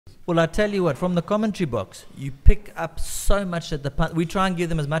Well, I tell you what, from the commentary box, you pick up so much at the punt. We try and give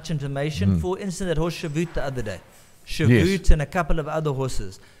them as much information. For instance, that horse Shavut the other day. Shavut and a couple of other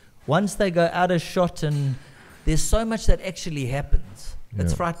horses. Once they go out of shot, and there's so much that actually happens.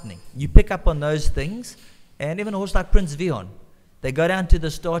 It's frightening. You pick up on those things, and even a horse like Prince Vion, they go down to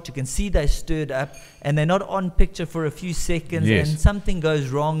the start, you can see they're stirred up, and they're not on picture for a few seconds, and something goes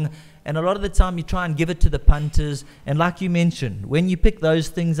wrong. And a lot of the time you try and give it to the punters, and like you mentioned, when you pick those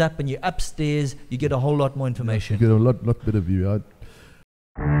things up and you're upstairs, you get a whole lot more information. You get a lot better view.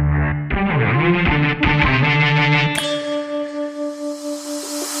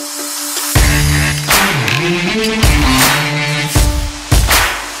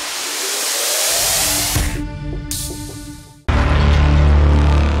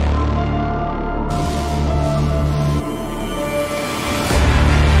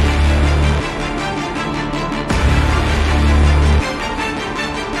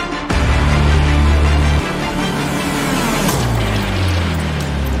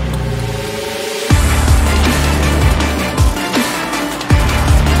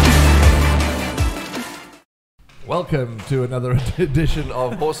 Welcome to another edition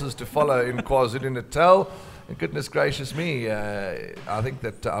of Horses to Follow in KwaZulu-Natal. And goodness gracious me, I think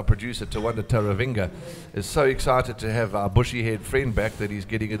that our producer Tawanda Taravinga is so excited to have our bushy-haired friend back that he's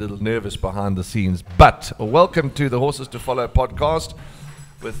getting a little nervous behind the scenes. But welcome to the Horses to Follow podcast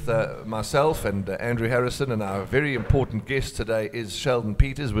with myself and Andrew Harrison, and our very important guest today is Sheldon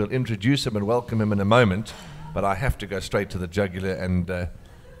Peters. We'll introduce him and welcome him in a moment, but I have to go straight to the jugular and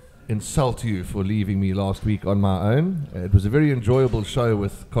insult you for leaving me last week on my own. It was a very enjoyable show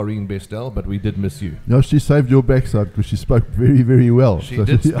with Corinne Bestel, but we did miss you. No, she saved your backside because she spoke very, very well. She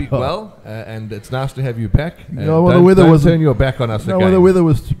did speak well, and it's nice to have you back. No, well, the weather don't turn your back on us again. No, well, the weather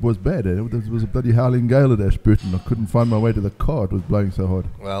was bad. There was a bloody howling gale at Ashburton. I couldn't find my way to the car. It was blowing so hard.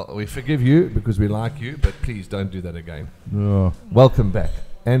 Well, we forgive you because we like you, but please don't do that again. No. Welcome back,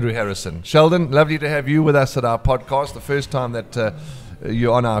 Andrew Harrison. Sheldon, lovely to have you with us at our podcast. The first time that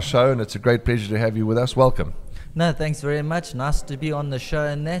you're on our show, and it's a great pleasure to have you with us. Welcome. No, thanks very much. Nice to be on the show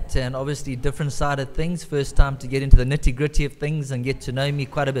and that, and obviously different side of things. First time to get into the nitty-gritty of things and get to know me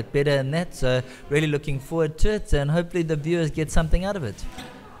quite a bit better and that. So really looking forward to it, and hopefully the viewers get something out of it.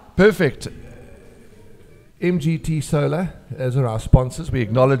 Perfect. MGT Solar, as are our sponsors. We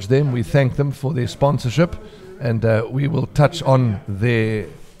acknowledge them. We thank them for their sponsorship, and we will touch on their,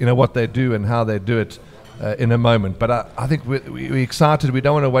 what they do and how they do it in a moment. But I think we're excited. We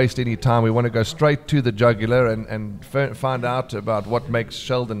don't want to waste any time. We want to go straight to the jugular and find out about what makes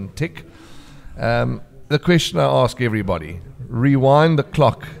Sheldon tick. The question I ask everybody, rewind the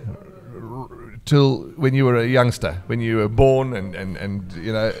clock till when you were a youngster, when you were born and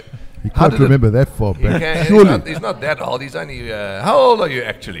You can't remember that far back. He's not that old. He's only... how old are you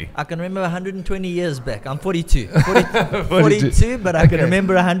actually? I can remember 120 years back. I'm 42. 42, but I can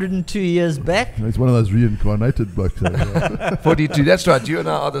remember 102 years back. It's one of those reincarnated blokes. 42, that's right. You and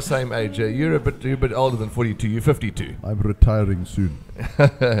I are the same age. You're a bit older than 42. You're 52. I'm retiring soon.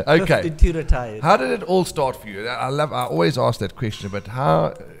 Okay. 52 retired. How did it all start for you? I always ask that question, but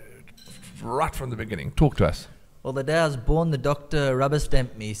how... Right from the beginning. Talk to us. Well, the day I was born, the doctor rubber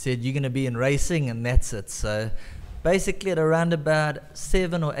stamped me. He said, you're going to be in racing, and that's it. So basically at around about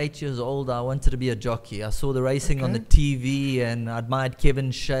 7 or 8 years old, I wanted to be a jockey. I saw the racing on the TV, and I admired Kevin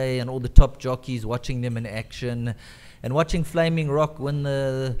Shea and all the top jockeys, watching them in action. And watching Flaming Rock win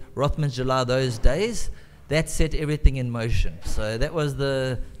the Rothmans July those days, that set everything in motion. So that was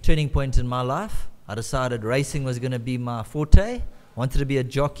the turning point in my life. I decided racing was going to be my forte. Wanted to be a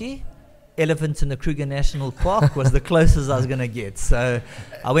jockey. Elephants in the Kruger National Park was the closest I was going to get. So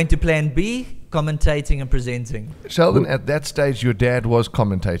I went to plan B, commentating and presenting. Sheldon, at that stage, your dad was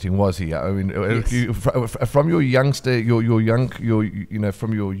commentating, was he? I mean, yes. From your youngster,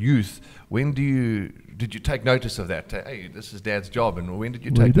 from your youth, when did you take notice of that? Hey, this is Dad's job, and when did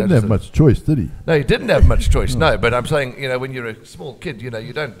you take notice? He didn't have much choice, did he? No, he didn't have much choice. No, but I'm saying, when you're a small kid, you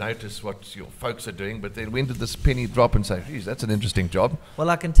don't notice what your folks are doing. But then when did this penny drop and say, geez, that's an interesting job? Well,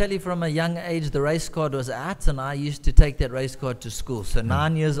 I can tell you from a young age, the race card was out, and I used to take that race card to school. So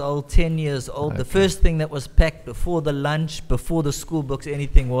 9 years old, 10 years old, the first thing that was packed before the lunch, before the school books,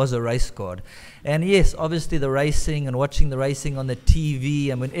 anything was a race card. And yes, obviously the racing and watching the racing on the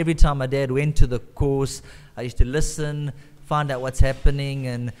TV. And when every time my dad went to the course, I used to listen, find out what's happening,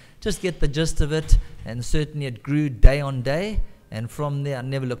 and just get the gist of it. And certainly it grew day on day. And from there, I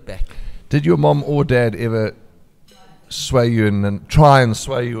never looked back. Did your mom or dad ever sway you try and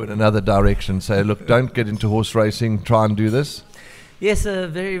sway you in another direction? Say, look, don't get into horse racing, try and do this? Yes, a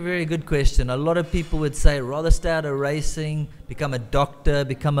very, very good question. A lot of people would say rather stay out of racing, become a doctor,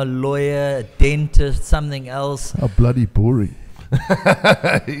 become a lawyer, a dentist, something else. How bloody boring.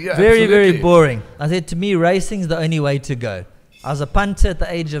 Yeah, Very, very absolutely. boring. I said, to me, racing's the only way to go. I was a punter at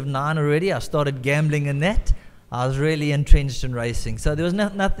the age of 9 already. I started gambling in that. I was really entrenched in racing. So there was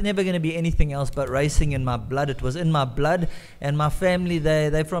never going to be anything else but racing in my blood. It was in my blood. And my family,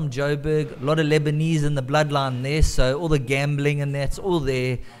 they're from Joburg. A lot of Lebanese in the bloodline there. So all the gambling and that's all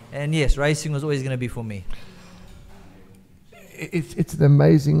there. And yes, racing was always going to be for me. It's an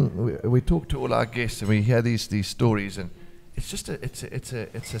amazing. We talk to all our guests and we hear these stories, and it's just it's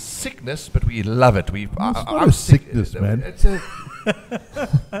a sickness, but we love it. It's not a sickness, man. It's a.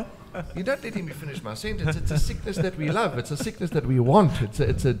 You don't let me finish my sentence. It's a sickness that we love. It's a sickness that we want.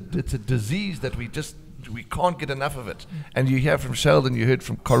 It's a disease that we can't get enough of it. And you hear from Sheldon, you heard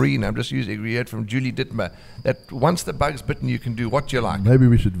from Corrine, we heard from Julie Dittmer, that once the bug's bitten, you can do what you like. Maybe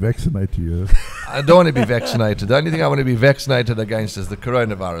we should vaccinate you. I don't want to be vaccinated. The only thing I want to be vaccinated against is the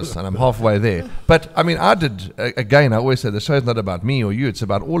coronavirus, and I'm halfway there. But, I mean, I did, again, I always say the show's not about me or you, it's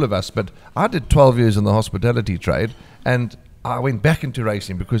about all of us, but I did 12 years in the hospitality trade, and I went back into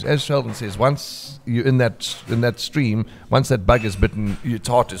racing because, as Sheldon says, once you're in that stream, once that bug is bitten, it's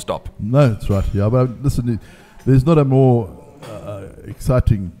hard to stop. No, that's right. Yeah, but listen, there's not a more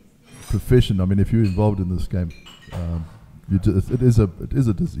exciting profession. I mean, if you're involved in this game, it is a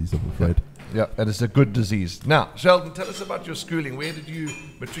disease, I'm afraid. Yeah, and it's a good disease. Now, Sheldon, tell us about your schooling. Where did you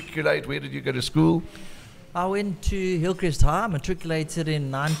matriculate? Where did you go to school? I went to Hillcrest High, matriculated in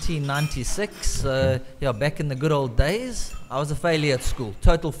 1996. Back in the good old days, I was a failure at school,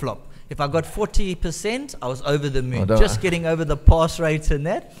 total flop. If I got 40%, I was over the moon, just getting over the pass rates and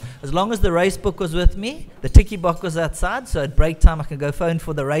that. As long as the race book was with me, the ticky box was outside, so at break time I could go phone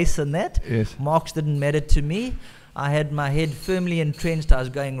for the race and that. Yes. Marks didn't matter to me. I had my head firmly entrenched. I was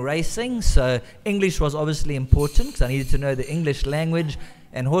going racing, so English was obviously important because I needed to know the English language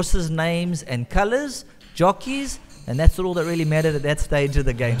and horses' names and colours, jockeys, and that's all that really mattered at that stage of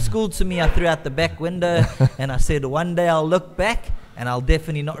the game. School to me, I threw out the back window, and I said, one day I'll look back, and I'll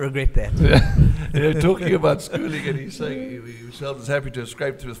definitely not regret that. Yeah, talking about schooling, and he's saying Sheldon's happy to have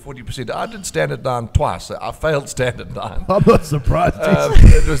scraped through with 40%. I did Standard 9 twice. I failed Standard 9. I'm not surprised.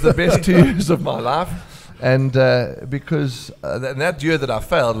 It was the best 2 years of my life. And because that year that I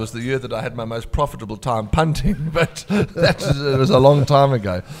failed was the year that I had my most profitable time punting, but it was a long time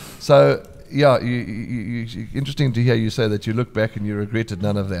ago. So, yeah, interesting to hear you say that you look back and you regretted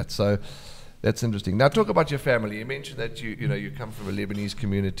none of that. So that's interesting. Now, talk about your family. You mentioned that you come from a Lebanese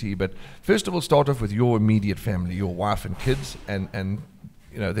community, but first of all, start off with your immediate family, your wife and kids, and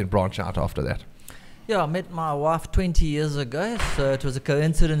then branch out after that. Yeah, I met my wife 20 years ago, so it was a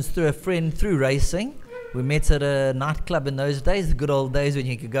coincidence through a friend through racing. We met at a nightclub in those days, the good old days when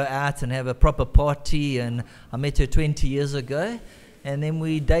you could go out and have a proper party, and I met her 20 years ago. And then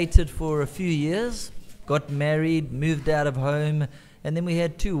we dated for a few years, got married, moved out of home, and then we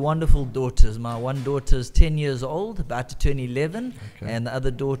had 2 wonderful daughters. My one daughter's 10 years old, about to turn 11, and the other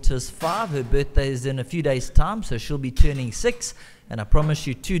daughter's 5. Her birthday is in a few days' time, so she'll be turning 6. And I promise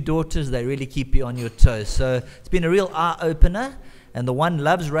you, 2 daughters, they really keep you on your toes. So it's been a real eye-opener, and the one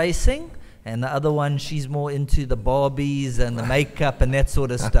loves racing, and the other one, she's more into the Barbies and the makeup and that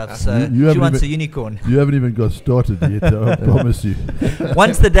sort of stuff. So she wants a unicorn. You haven't even got started yet, I promise you.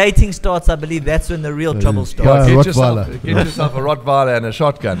 Once the dating starts, I believe that's when the real trouble starts. Yeah, Get yourself a Rottweiler and a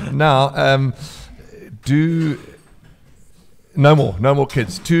shotgun. Now, no more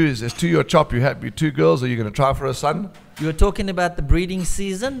kids. 2 is 2 your chop. You have 2 girls. Are you going to try for a son? You were talking about the breeding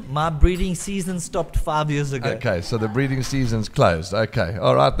season. My breeding season stopped 5 years ago. Okay, so the breeding season's closed. Okay,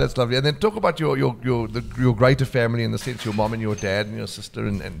 all right, that's lovely. And then talk about your greater family, in the sense your mom and your dad and your sister,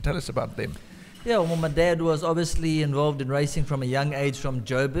 and tell us about them. Yeah, well, my dad was obviously involved in racing from a young age from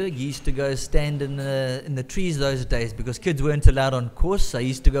Joburg. He used to go stand in the trees those days because kids weren't allowed on course. So I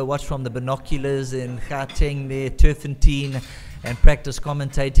used to go watch from the binoculars in Gauteng there, Turfentine, and practice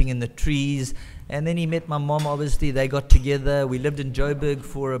commentating in the trees. And then he met my mom, obviously. They got together. We lived in Joburg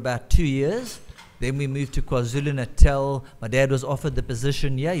for about 2 years. Then we moved to KwaZulu-Natal. My dad was offered the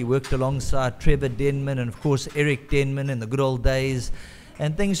position here. He worked alongside Trevor Denman and, of course, Eric Denman in the good old days.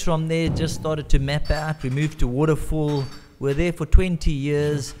 And things from there just started to map out. We moved to Waterfall. We're there for 20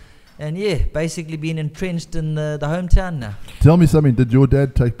 years. And yeah, basically been entrenched in the hometown now. Tell me something. Did your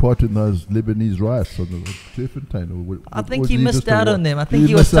dad take part in those Lebanese riots on the Clairefontaine? I think he missed out on them. I think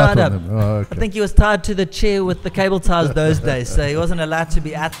he was tied up. Oh, okay. I think he was tied to the chair with the cable ties those days, so he wasn't allowed to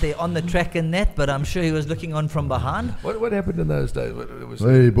be out there on the track and that, but I'm sure he was looking on from behind. What happened in those days?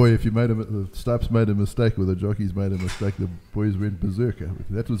 Hey boy, if you made the Stipes made a mistake or the jockeys made a mistake, the boys went berserker.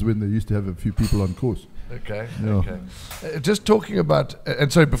 That was when they used to have a few people on course. Okay, Yeah. okay. Just talking about,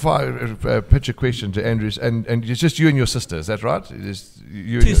 and so before I pitch a question to Andrews, and it's just you and your sister, is that right? Two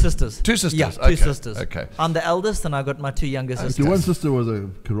sisters. Two sisters. Yeah, okay. two sisters. Okay. I'm the eldest, and I got my two younger sisters. Your one sister was a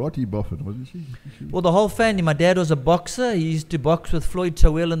karate boffin, wasn't she? Well, the whole family. My dad was a boxer. He used to box with Floyd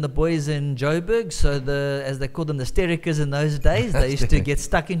Towell and the boys in Joburg. So as they called them, the sterikers in those days. They used to get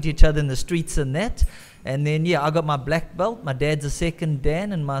stuck into each other in the streets and that. And then, yeah, I got my black belt. My dad's a second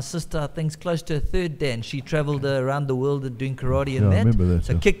Dan, and my sister, I think, is close to a third Dan. She traveled around the world doing karate and I that. remember that.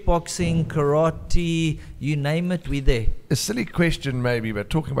 So kickboxing, karate, you name it, we're there. A silly question maybe, but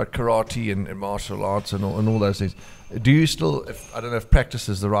talking about karate and martial arts and all those things, do you still, I don't know if practice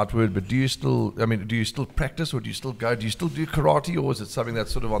is the right word, but do you still practice, or do you still go, do you still do karate, or is it something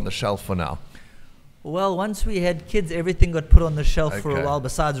that's sort of on the shelf for now? Well, once we had kids, everything got put on the shelf for Okay. a while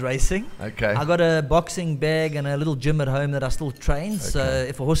besides racing. Okay. I got a boxing bag and a little gym at home that I still train. So Okay.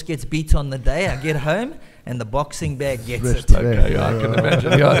 if a horse gets beat on the day, I get home and the boxing bag gets Fresh it. bag. Okay, yeah, I can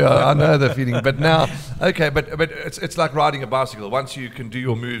imagine. Yeah, I know the feeling. But now, okay, but it's like riding a bicycle. Once you can do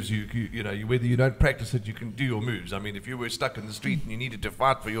your moves, you know, whether you don't practice it, you can do your moves. I mean, if you were stuck in the street and you needed to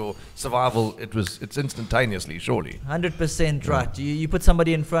fight for your survival, it's instantaneously, surely. 100% right. You put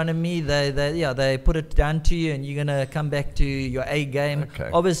somebody in front of me, they put it down to you, and you're gonna come back to your A game.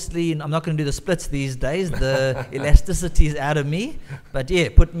 Okay. Obviously, I'm not gonna do the splits these days. The elasticity is out of me. But yeah,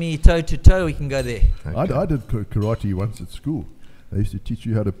 put me toe to toe, we can go there. Okay. I did karate once at school. They used to teach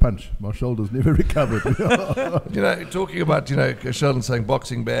you how to punch. My shoulders never recovered. You know, talking about, you know, Sheldon saying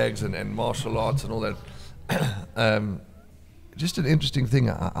boxing bags and martial arts and all that. Just an interesting thing.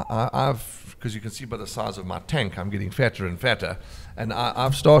 I've, because you can see by the size of my tank, I'm getting fatter and fatter. And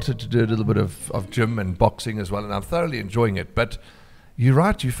I've started to do a little bit of gym and boxing as well, and I'm thoroughly enjoying it. But you're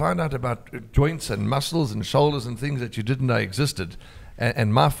right, you find out about joints and muscles and shoulders and things that you didn't know existed.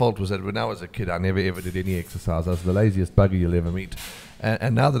 And my fault was that when I was a kid, I never ever did any exercise. I was the laziest bugger you'll ever meet.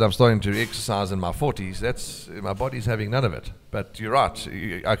 And now that I'm starting to exercise in my 40s, my body's having none of it. But you're right.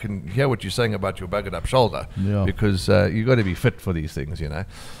 I can hear what you're saying about your buggered up shoulder. Yeah. Because you've got to be fit for these things, you know.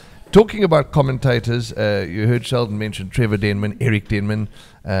 Talking about commentators, you heard Sheldon mention Trevor Denman, Eric Denman,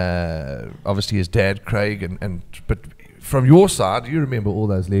 obviously his dad, Craig, but from your side, you remember all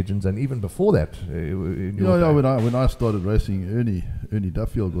those legends, and even before that. When I started racing, Ernie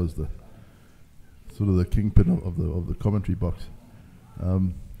Duffield was the sort of the kingpin of the commentary box.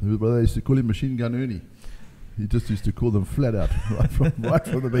 They used to call him Machine Gun Ernie. He just used to call them flat out, right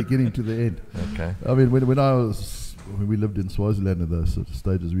from the beginning to the end. Okay. I mean, when we lived in Swaziland at those sort of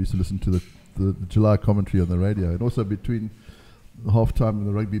stages, we used to listen to the July commentary on the radio, and also between the half time and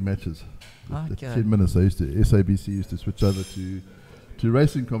the rugby matches. The 10 minutes, SABC used to switch over to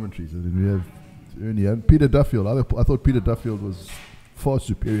racing commentaries, and then we have Ernie and Peter Duffield. I thought Peter Duffield was far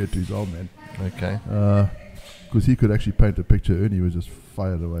superior to his old man. Okay. Because he could actually paint a picture. Ernie was just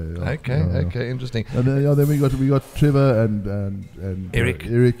fired away. Okay, interesting. And then we got Trevor and Eric.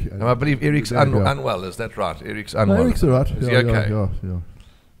 And I believe Eric's unwell. Is that right? Eric's unwell. No, Eric's all right. Is he okay? Yeah.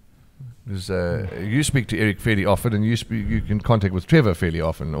 Because you speak to Eric fairly often, and you can contact with Trevor fairly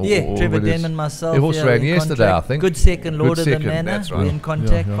often. Or Trevor Denman, myself. He also ran yesterday, I think. Good second Lord of the second, Manor. that's right. We're in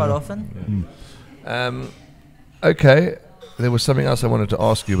contact quite often. Okay, there was something else I wanted to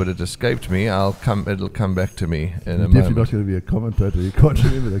ask you, but it escaped me. It'll come back to me in a moment. Definitely not going to be a commentator. You can't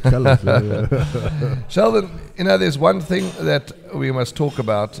remember the colours. Sheldon, there's one thing that we must talk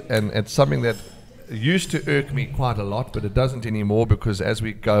about, and it's something that used to irk me quite a lot, but it doesn't anymore, because as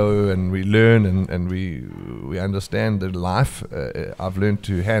we go and we learn and we understand the life, I've learned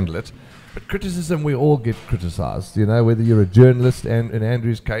to handle it. But criticism, we all get criticized, whether you're a journalist, and in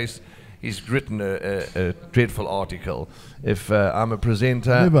Andrew's case, he's written a dreadful article. If I'm a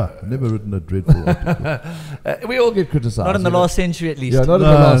presenter... Never written a dreadful article. We all get criticized. Not in the last century, at least. Yeah, not in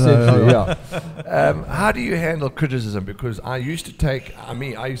the last century, yeah. How do you handle criticism? Because I used to take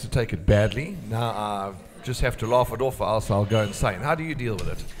it badly. Now I just have to laugh it off, or else I'll go insane. How do you deal with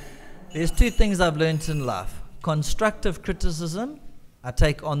it? There's two things I've learned in life. Constructive criticism, I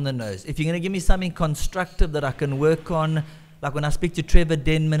take on the nose. If you're going to give me something constructive that I can work on, like when I speak to Trevor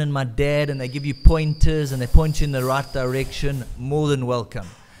Denman and my dad, and they give you pointers and they point you in the right direction, more than welcome.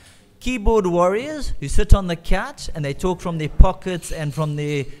 Keyboard warriors who sit on the couch and they talk from their pockets and from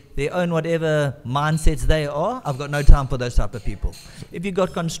their their own whatever mindsets they are, I've got no time for those type of people. If you've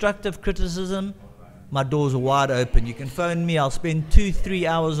got constructive criticism, my doors are wide open. You can phone me. I'll spend 2-3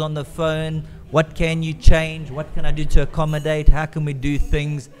 hours on the phone. What can you change? What can I do to accommodate? How can we do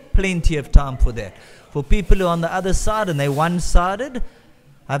things? Plenty of time for that. For people who are on the other side and they're one-sided,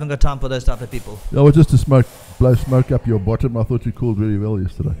 I haven't got time for those type of people. Yeah, well, just to blow smoke up your bottom, I thought you called very well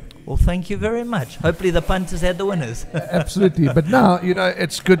yesterday. Well, thank you very much. Hopefully the punters had the winners. Absolutely. But now,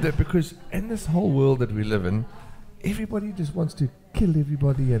 it's good that because in this whole world that we live in, everybody just wants to kill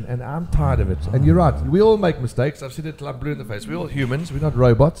everybody, and I'm tired of it. And you're right. We all make mistakes. I've said it till I'm blue in the face. We're all humans. We're not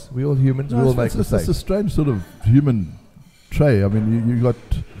robots. We're all humans. We all make mistakes. It's a strange sort of human trait. I mean, you got...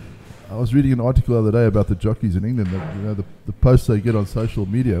 I was reading an article the other day about the jockeys in England. That, the posts they get on social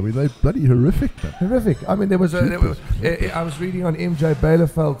media. I mean, they're bloody horrific, man. Horrific. I mean, I was reading on MJ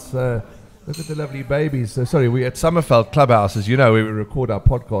Bailefeld's. Look at the lovely babies. Sorry, we're at Summerfeld Clubhouse, as you know, where we record our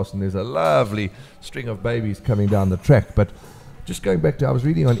podcast, and there's a lovely string of babies coming down the track. But just going back to, I was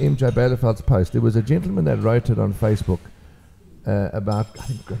reading on MJ Bailefeld's post. There was a gentleman that wrote it on Facebook about, I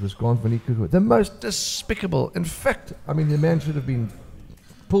think it was Grant Van Eyck, the most despicable. In fact, I mean, the man should have been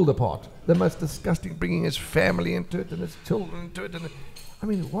pulled apart. The most disgusting, bringing his family into it and his children into it. And I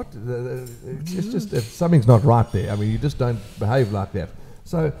mean, what? It's just, if something's not right there, I mean, you just don't behave like that.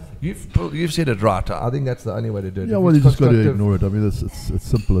 So you've said it right. I think that's the only way to do it. Yeah, well, you just got to ignore it. I mean, it's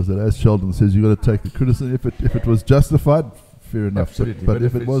simple as that. As Sheldon says, you got to take the criticism. If it was justified, fair enough. Absolutely. But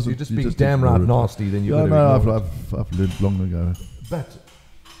if it wasn't, you're just being damn right nasty, then you've got to ignore it. I've learned long ago. But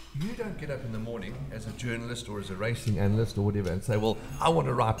you don't get up in the morning as a journalist or as a racing analyst or whatever and say, well, I want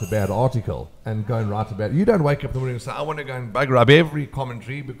to write a bad article and go and write a bad... You don't wake up in the morning and say, I want to go and bugger up every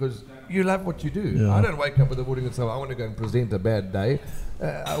commentary because you love what you do. Yeah. I don't wake up in the morning and say, well, I want to go and present a bad day.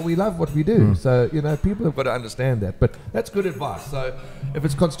 We love what we do. So, people have got to understand that. But that's good advice. So if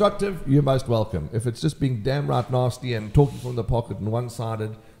it's constructive, you're most welcome. If it's just being damn right nasty and talking from the pocket and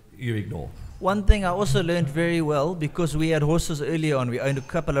one-sided, you ignore. One thing I also learned very well, because we had horses earlier on, we owned a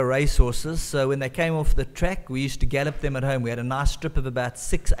couple of race horses, so when they came off the track, we used to gallop them at home. We had a nice strip of about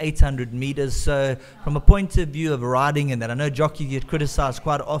 600-800 meters, so from a point of view of riding in that, I know jockeys get criticized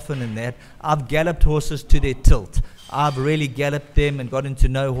quite often in that, I've galloped horses to their tilt. I've really galloped them and gotten to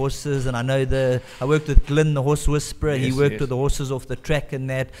know horses, and I worked with Glyn, the horse whisperer. He worked with the horses off the track and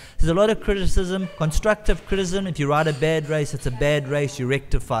that. There's a lot of criticism, constructive criticism. If you ride a bad race, it's a bad race, you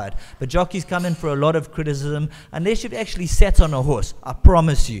rectify it. But jockeys come in for a lot of criticism. Unless you've actually sat on a horse, I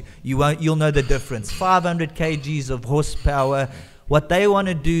promise you'll know the difference. 500 kgs of horsepower, what they want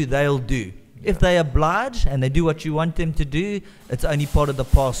to do, they'll do. If they oblige and they do what you want them to do, it's only part of the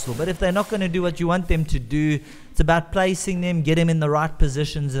parcel. But if they're not going to do what you want them to do, it's about placing them, get them in the right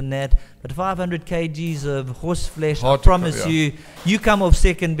positions and that. But 500 kgs of horse flesh, I promise you come off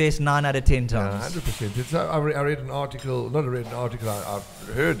second best 9 out of 10 times. 100%. I read an article,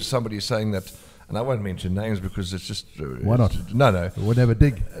 I've heard somebody saying that, and I won't mention names because it's just... Why not? No. We'll never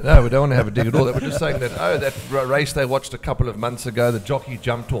dig. No, we don't want to have a dig at all. They were just saying that, that race they watched a couple of months ago, the jockey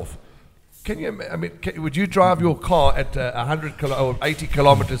jumped off. Would you drive your car at 80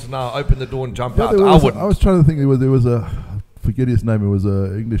 kilometers an hour, open the door and jump out? I wouldn't. I was trying to think, there was a, forget his name, it was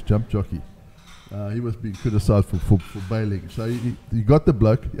an English jump jockey. He was being criticised for bailing. So he got the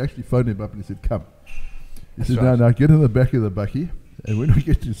bloke, he actually phoned him up and he said, come. He said, now get in the back of the bucky, and when we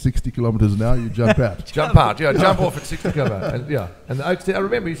get to 60 kilometers an hour, you jump out. Jump off at 60 kilometers. And the oak said, I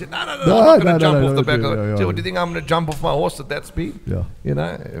remember, he said, no, I'm not going to jump off the back. So what do you think, I'm going to jump off my horse at that speed? Yeah.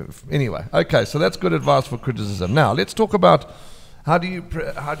 Anyway, okay, so that's good advice for criticism. Now, let's talk about how do you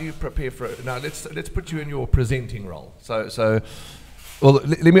prepare for it. Now, let's put you in your presenting role. Well,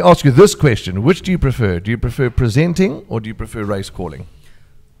 let me ask you this question. Which do you prefer? Do you prefer presenting or do you prefer race calling?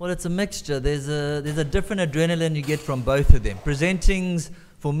 Well, it's a mixture. There's a different adrenaline you get from both of them. Presenting's,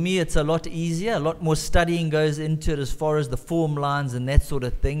 for me, it's a lot easier. A lot more studying goes into it as far as the form lines and that sort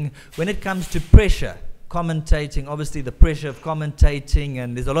of thing. When it comes to pressure, commentating, obviously the pressure of commentating,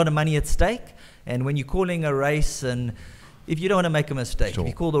 and there's a lot of money at stake. And when you're calling a race, and if you don't want to make a mistake, if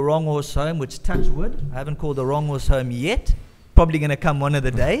you call the wrong horse home, which touch wood, I haven't called the wrong horse home yet. Probably going to come one of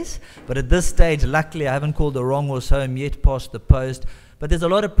the days. But at this stage, luckily, I haven't called the wrong horse home yet past the post. But there's a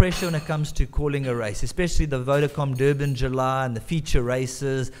lot of pressure when it comes to calling a race, especially the Vodacom Durban July and the feature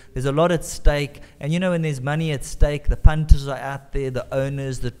races. There's a lot at stake. And when there's money at stake, the punters are out there, the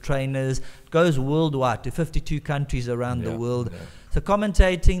owners, the trainers. It goes worldwide to 52 countries around the world. Yeah. So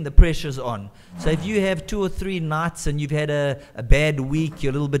commentating, the pressure's on. So if you have 2 or 3 nights and you've had a bad week, you're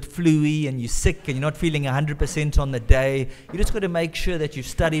a little bit fluey and you're sick and you're not feeling 100% on the day, you just got to make sure that you've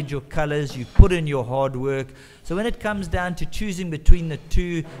studied your colors, you've put in your hard work. So when it comes down to choosing between the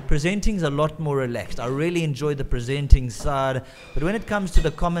two, presenting's a lot more relaxed. I really enjoy the presenting side, but when it comes to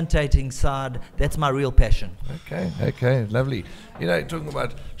the commentating side, that's my real passion. Okay, lovely. You know, talking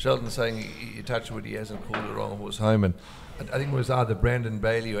about Sheldon saying he touched wood, he hasn't called the wrong horse home, and I think it was either Brandon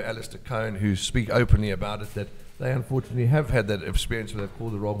Bailey or Alistair Cohn who speak openly about it, that they unfortunately have had that experience where they've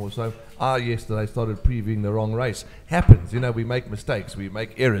called the wrong horse home. Yesterday started previewing the wrong race. Happens, you know, we make mistakes, we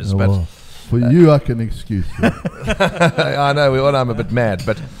make errors, but for you, I can excuse you. I know, I'm a bit mad,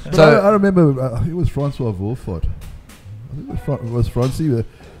 but so I remember, I think it was Francois Wolford. I think it was Francie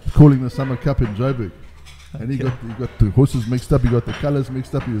calling the Summer Cup in Joburg. And he got the horses mixed up, he got the colours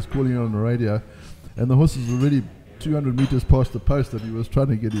mixed up, he was calling it on the radio. And the horses were really 200 meters past the post, and he was trying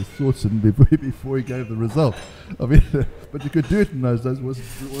to get his thoughts in before he gave the result. I mean, but you could do it in those days. It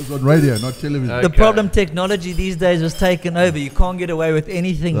was on radio, not television. Okay. The problem, technology these days has taken over. You can't get away with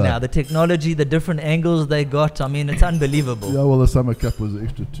anything now. The technology, the different angles they got, I mean, it's unbelievable. Yeah, well, the Summer Cup was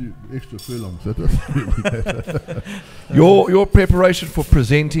extra furlongs. So your preparation for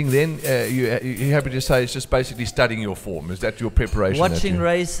presenting, then you're happy to say it's just basically studying your form. Is that your preparation? Watching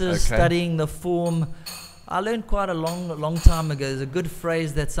races, studying the form. I learned quite a long time ago. There's a good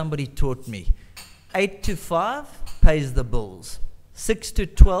phrase that somebody taught me. 8 to 5 pays the bills. 6 to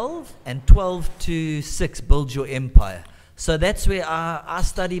 12 and 12 to 6 builds your empire. So that's where I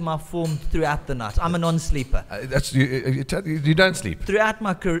study my form throughout the night. I'm a non-sleeper. You don't sleep? Throughout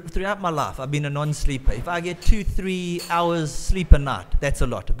my life, I've been a non-sleeper. If I get 2-3 hours sleep a night, that's a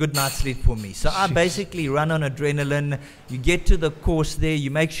lot. A good night's sleep for me. So I basically run on adrenaline. You get to the course there.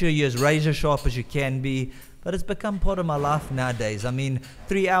 You make sure you're as razor sharp as you can be. But it's become part of my life nowadays. I mean,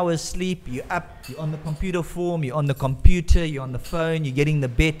 3 hours sleep, you're up, you're on the computer form, you're on the computer, you're on the phone, you're getting the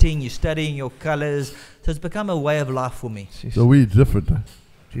betting, you're studying your colors. So it's become a way of life for me. So we're different.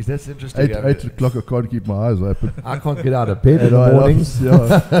 Jeez, that's interesting. 8 o'clock, I can't keep my eyes open. I can't get out of bed in the mornings.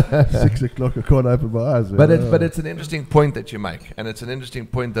 6 o'clock, I can't open my eyes. But it's an interesting point that you make, and it's an interesting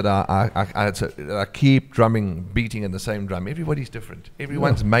point that I keep beating in the same drum. Everybody's different.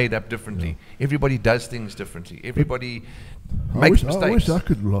 Everyone's made up differently. Everybody does things differently. Everybody makes mistakes. I wish I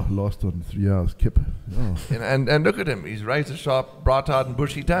could last on 3 hours, Kip. Oh. And look at him. He's razor sharp, bright-eyed and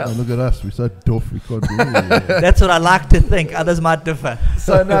bushy tail. Look at us. We're so doff. We can't do anything. That's what I like to think. Others might differ.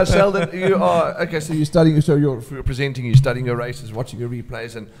 So now, Sheldon, you are so you're studying. So you're presenting. You're studying your races, watching your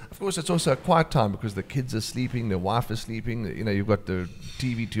replays, and of course, it's also a quiet time because the kids are sleeping, the wife is sleeping. You know, you've got the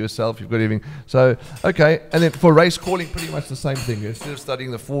TV to yourself. You've got everything. So and then for race calling, pretty much the same thing. Instead of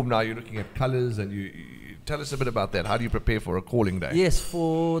studying the form, now you're looking at colours, and you tell us a bit about that. How do you prepare for a calling day? Yes,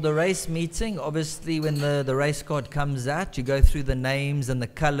 for the race meeting, obviously when the race card comes out, you go through the names and the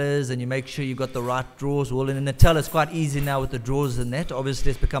colours and you make sure you got the right draws all in. And Natal is quite easy now with the draws and that.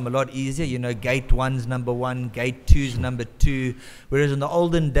 Obviously it's become a lot easier. You know, gate 1's number 1, gate 2's number 2. Whereas in the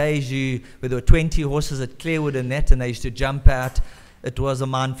olden days, where there were 20 horses at Clarewood and that, and they used to jump out, it was a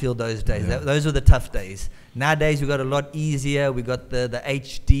minefield those days. Those were the tough days. Nowadays we got a lot easier. We got the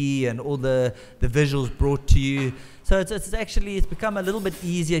HD and all the visuals brought to you. So it's become a little bit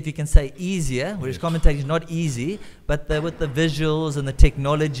easier, if you can say easier, whereas commentating is not easy, but with the visuals and the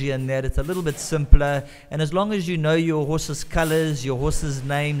technology and that, it's a little bit simpler. And as long as you know your horse's colors, your horse's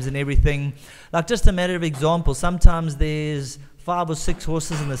names and everything, like just a matter of example, sometimes there's 5 or 6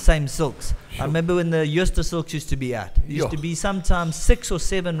 horses in the same silks. Sure. I remember when the Easter silks used to be out. There used to be sometimes 6 or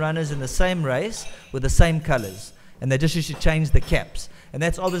 7 runners in the same race with the same colors. And they just used to change the caps. And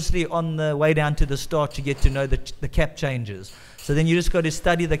that's obviously on the way down to the start you get to know the cap changes. So then you just got to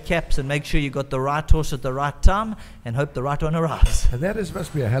study the caps and make sure you got the right horse at the right time and hope the right one arrives. And that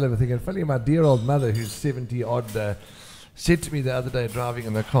must be a hell of a thing. And funny, my dear old mother, who's 70 odd, said to me the other day driving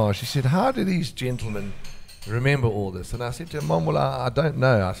in the car, she said, how do these gentlemen remember all this? And I said to her, Mom, well, I don't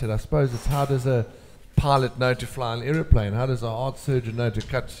know. I said, I suppose it's how does a pilot know to fly an aeroplane? How does a heart surgeon know to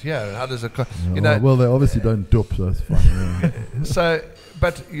cut here? And how does well, they obviously don't dope, so that's fine. So,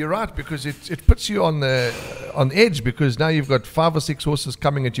 but you're right, because it puts you on edge, because now you've got 5 or 6 horses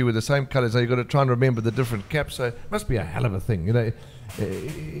coming at you with the same colours. So you've got to try and remember the different caps. So it must be a hell of a thing, you know.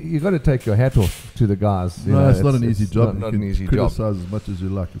 You've got to take your hat off to the guys. No, it's not an easy job. Not an easy job. Criticize as much as you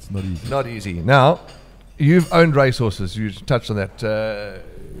like. It's not easy. Not easy. Now, you've owned racehorses. You touched on that.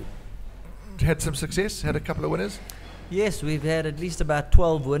 Had some success. Had a couple of winners. Yes, we've had at least about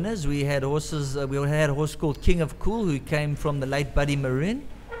 12 winners. We had horses. We had a horse called King of Cool, who came from the late Buddy Maroon.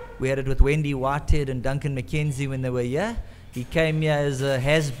 We had it with Wendy Whitehead and Duncan McKenzie when they were here. He came here as a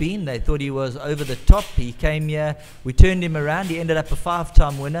has-been. They thought he was over the top. He came here. We turned him around. He ended up a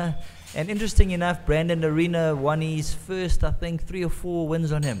 5-time winner. And interesting enough, Brandon Arena won his first, I think, 3 or 4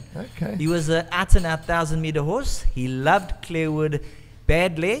 wins on him. Okay. He was an out-and-out 1,000-meter horse. He loved Clarewood,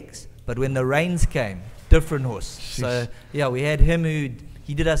 bad legs, but when the rains came, different horse. Sheesh. So, yeah, we had him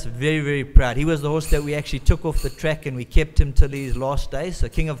he did us very, very proud. He was the horse that we actually took off the track and we kept him till his last day. So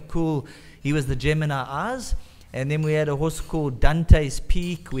King of Cool, he was the gem in our eyes. And then we had a horse called Dante's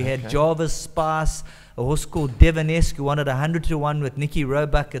Peak. We had Jarvis Spice, a horse called Devonesque who wanted 100-1 with Nicky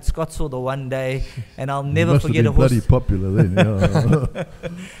Roebuck at Scottsville the one day. And I'll never forget a horse. Bloody popular then. Yeah.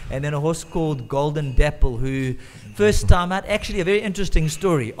 And then a horse called Golden Dapple, who first time out, actually a very interesting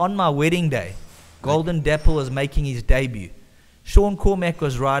story. On my wedding day, Golden Dapple was making his debut. Sean Cormack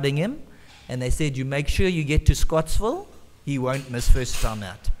was riding him, and they said, you make sure you get to Scottsville, he won't miss first time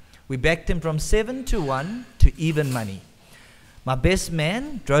out. We backed him from 7-1 to even money. My best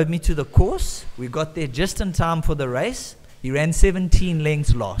man drove me to the course. We got there just in time for the race. He ran 17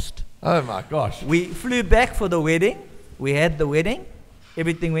 lengths last. Oh my gosh. We flew back for the wedding. We had the wedding.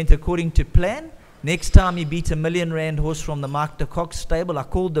 Everything went according to plan. Next time he beat a R1 million horse from the Mark de Kock stable. I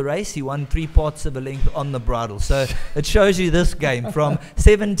called the race. He won 3 parts of a length on the bridle. So it shows you this game. From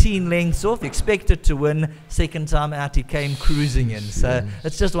 17 lengths off, expected to win. Second time out, he came cruising in. So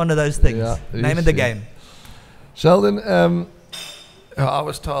it's just one of those things. Yeah, Name of the game. Sheldon, I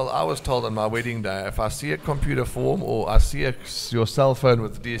was told on my wedding day, if I see a computer form or I see your cell phone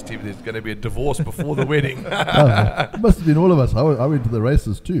with the DSTV, there's going to be a divorce before the wedding. It must have been all of us. I went to the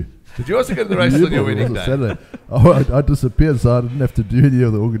races too. Did you also go to the races on your wedding day? Saturday. I disappeared, so I didn't have to do any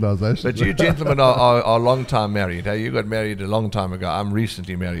of the organisation. But you gentlemen are long time married. Hey, you got married a long time ago. I'm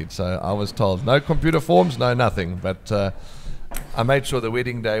recently married, so I was told no computer forms, no nothing. But I made sure the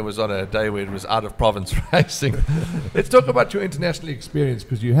wedding day was on a day where it was out of province racing. Let's talk about your international experience,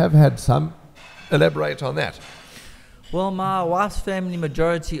 because you have had some. Elaborate on that. Well, my wife's family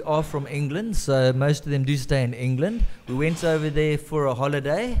majority are from England, so most of them do stay in England. We went over there for a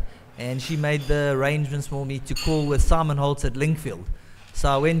holiday, and she made the arrangements for me to call with Simon Holtz at Linkfield. So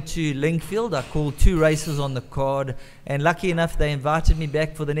I went to Linkfield, I called 2 races on the card, and lucky enough they invited me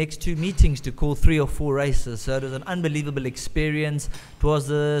back for the next 2 meetings to call 3 or 4 races. So it was an unbelievable experience. It was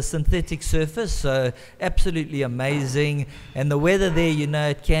a synthetic surface, so absolutely amazing. And the weather there, you know,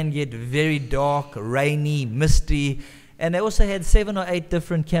 it can get very dark, rainy, misty. And they also had 7 or 8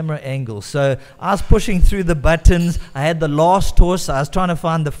 different camera angles. So I was pushing through the buttons. I had the last horse. I was trying to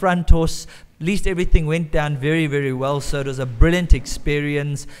find the front horse. At least everything went down very, very well. So it was a brilliant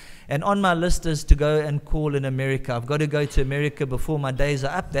experience. And on my list is to go and call in America. I've got to go to America before my days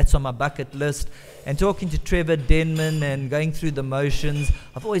are up. That's on my bucket list. And talking to Trevor Denman and going through the motions,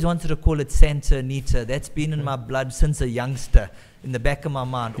 I've always wanted to call it Santa Anita. That's been in my blood since a youngster, in the back of my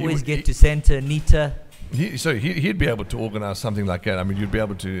mind. Always get to Santa Anita. He'd be able to organise something like that. I mean, you'd be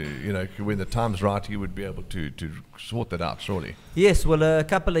able to, you know, when the time's right, he would be able to sort that out, surely. Yes, well, a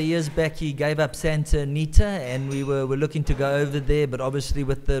couple of years back, he gave up Santa Anita, and we were looking to go over there, but obviously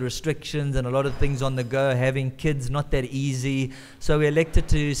with the restrictions and a lot of things on the go, having kids, not that easy. So we elected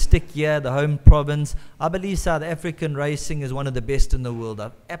to stick here, the home province. I believe South African racing is one of the best in the world.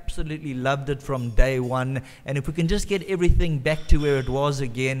 I've absolutely loved it from day one, and if we can just get everything back to where it was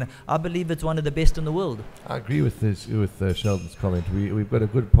again, I believe it's one of the best in the world. I agree with this, with Sheldon's comment. We've got a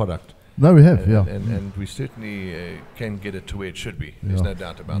good product. No, we have, yeah. And we certainly can get it to where it should be. There's no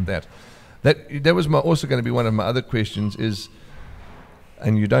doubt about that. That was also going to be one of my other questions is,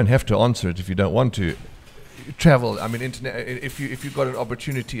 and you don't have to answer it if you don't want to, travel. I mean, if you've got an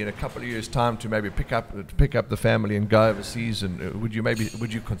opportunity in a couple of years' time to maybe pick up the family and go overseas, and would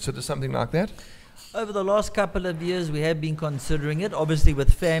you consider something like that? Over the last couple of years, we have been considering it. Obviously,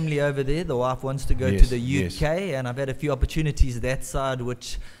 with family over there, the wife wants to go to the UK, and I've had a few opportunities that side,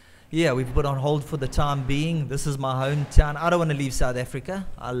 which, we've put on hold for the time being. This is my hometown. I don't want to leave South Africa.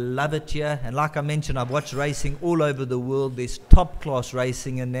 I love it here, and like I mentioned, I've watched racing all over the world. There's top-class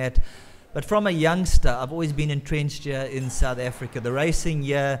racing in that. But from a youngster, I've always been entrenched here in South Africa. The racing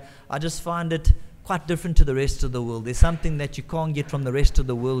here, I just find it quite different to the rest of the world. There's something that you can't get from the rest of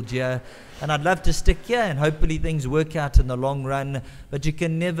the world here, and I'd love to stick here, and hopefully things work out in the long run, but you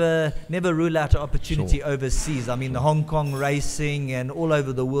can never rule out an opportunity overseas. I mean, the Hong Kong racing and all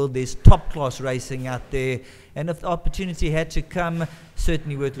over the world, there's top class racing out there, and if the opportunity had to come,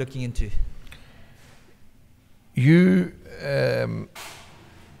 certainly worth looking into. You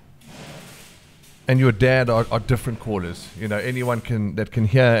and your dad are different callers. You know, anyone that can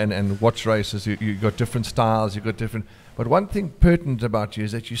hear and watch races. You got different styles. You got different. But one thing pertinent about you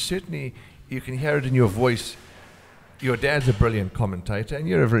is that you can hear it in your voice. your dad's a brilliant commentator, and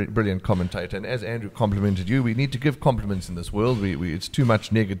you're a very brilliant commentator. And as Andrew complimented you, we need to give compliments in this world. It's too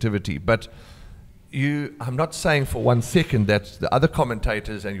much negativity. But I'm not saying for 1 second that the other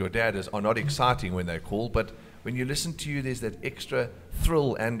commentators and your dad are not exciting when they call, but when you listen to you, there's that extra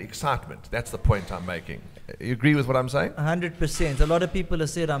thrill and excitement. That's the point I'm making. You agree with what I'm saying? 100%. A lot of people have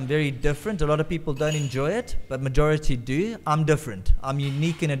said I'm very different. A lot of people don't enjoy it, but majority do. I'm different. I'm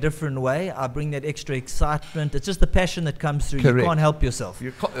unique in a different way. I bring that extra excitement. It's just the passion that comes through. Correct. You can't help yourself.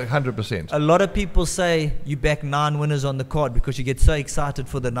 100%. A lot of people say you back 9 winners on the card because you get so excited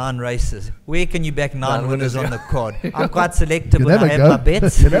for the 9 races. Where can you back 9 winners on the card? I'm quite selective when I have my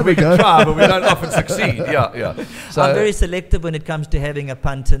bets. We can try, but we don't often succeed. Yeah. So I'm very selective when it comes to having a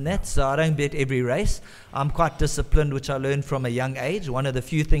punt in that, so I don't bet every race. I'm quite disciplined, which I learned from a young age. One of the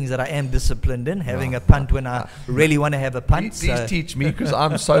few things that I am disciplined in, having a punt when I really want to have a punt. Please teach me, because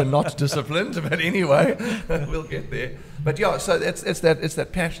I'm so not disciplined. But anyway, we'll get there. But yeah, so it's that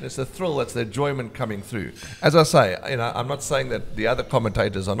passion, it's the thrill, it's the enjoyment coming through. As I say, I'm not saying that the other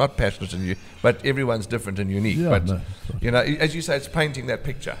commentators are not passionate in you, but everyone's different and unique. Yeah, but no, as you say, it's painting that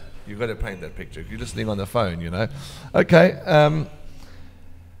picture. You've got to paint that picture. If you're listening on the phone, Okay.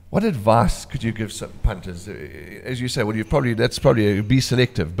 What advice could you give some punters? As you say, that's probably be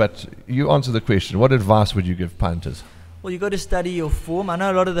selective, but you answer the question. What advice would you give punters? Well, you got to study your form. I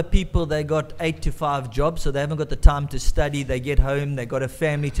know a lot of the people, they got 8 to 5 jobs, so they haven't got the time to study. They get home, they got a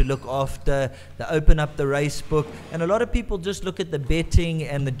family to look after. They open up the race book, and a lot of people just look at the betting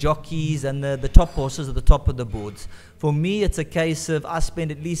and the jockeys and the top horses at the top of the boards. For me, it's a case of I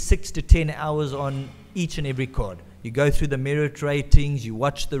spend at least 6 to 10 hours on each and every card. You go through the merit ratings, you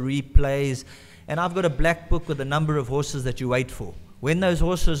watch the replays, and I've got a black book with a number of horses that you wait for. When those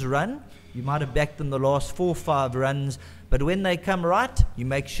horses run, you might have backed them the last 4 or 5 runs, but when they come right, you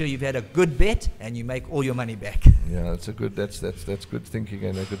make sure you've had a good bet and you make all your money back. Yeah, that's good thinking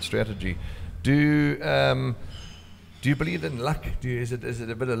and a good strategy. Do you believe in luck? Is it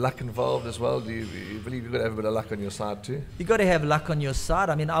a bit of luck involved as well? Do you believe you've got to have a bit of luck on your side too? You've got to have luck on your side.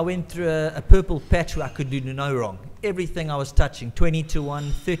 I mean, I went through a purple patch where I could do no wrong. Everything I was touching, 20 to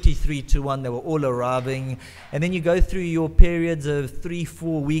 1, 33 to 1, they were all arriving. And then you go through your periods of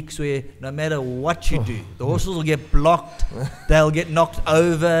 3-4 weeks where no matter what you do, the horses will get blocked, they'll get knocked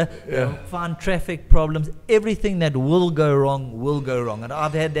over, they'll find traffic problems. Everything that will go wrong. And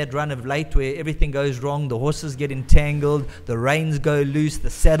I've had that run of late where everything goes wrong, the horses get entangled, the reins go loose,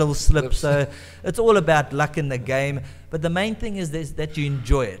 the saddle slips. So it's all about luck in the game. But the main thing is that you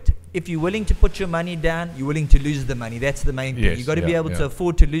enjoy it. If you're willing to put your money down, you're willing to lose the money. That's the main thing. You've got to be able to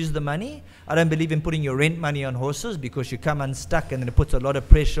afford to lose the money. I don't believe in putting your rent money on horses because you come unstuck and then it puts a lot of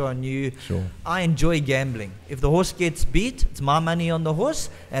pressure on you. Sure. I enjoy gambling. If the horse gets beat, it's my money on the horse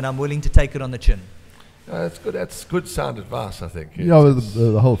and I'm willing to take it on the chin. That's good. That's good sound advice, I think. Yeah,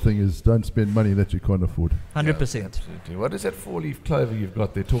 the whole thing is don't spend money that you can't afford. 100%. Yeah, absolutely. What is that 4-leaf clover you've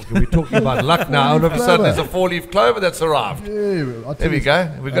got there? We're talking about luck now. All of a sudden, there's a 4-leaf clover that's arrived. Yeah, there we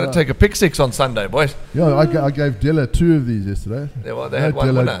go. We've got to take a pick 6 on Sunday, boys. Yeah, I gave Della 2 of these yesterday. Yeah, they had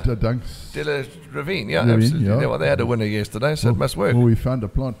one winner. Dunks. Della Ravine, absolutely. Yeah. They had a winner yesterday, so it must work. Well, we found a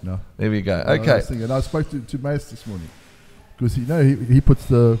plant now. There we go. Okay. I spoke to Mace this morning. Because he puts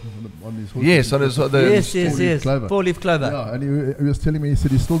the on his horse. Yes, 4-leaf clover. Yeah, and he was telling me, he said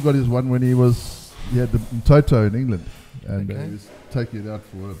he still got his one when he had the Toto in England, and he was taking it out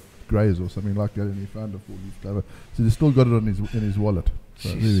for a graze or something like that, and he found a 4-leaf clover. So he still got it in his wallet. So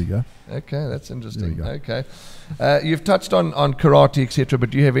there we go. Okay, that's interesting. Okay, you've touched on karate, etc.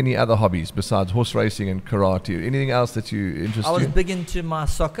 But do you have any other hobbies besides horse racing and karate? Anything else that you interested? I was big into my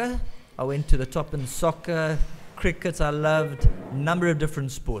soccer. I went to the top in soccer. Cricket, I loved a number of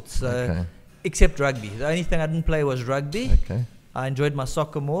different sports, except rugby. The only thing I didn't play was rugby. Okay. I enjoyed my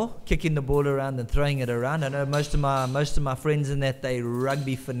soccer more, kicking the ball around and throwing it around. I know most of my friends in that, they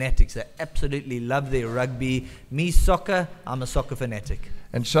rugby fanatics. They absolutely love their rugby. Me, soccer, I'm a soccer fanatic.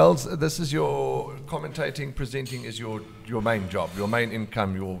 And Shells, this is your commentating, presenting is your main job, your main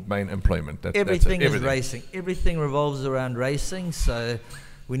income, your main employment. Everything is racing. Everything revolves around racing, so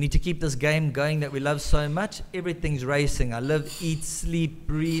we need to keep this game going that we love so much. Everything's racing. I live, eat, sleep,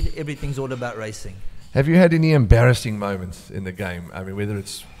 breathe. Everything's all about racing. Have you had any embarrassing moments in the game? I mean, whether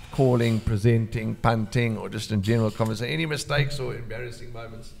it's calling, presenting, punting, or just in general conversation, any mistakes or embarrassing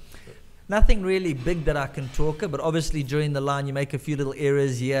moments? Nothing really big that I can talk about, but obviously during the line you make a few little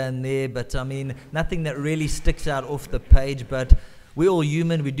errors here and there, but I mean, nothing that really sticks out off the page, but we're all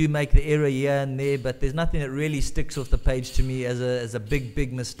human. We do make the error here and there, but there's nothing that really sticks off the page to me as a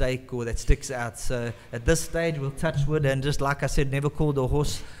big mistake or that sticks out. So at this stage, we'll touch wood and just like I said, never call the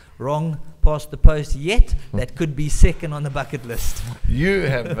horse wrong, past the post yet. That could be second on the bucket list. You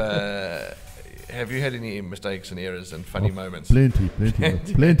have you had any mistakes and errors and funny moments? Plenty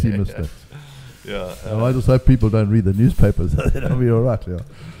mistakes. Yeah. I just hope people don't read the newspapers. That'll be all right.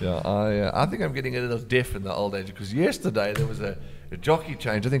 I think I'm getting a little deaf in the old age, because yesterday there was a jockey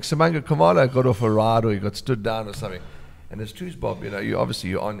change. I think Samanga Kamala got off a ride, or he got stood down or something. And it's true, Bob,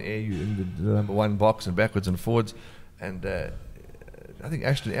 you're on air, you're in the number one box and backwards and forwards. And I think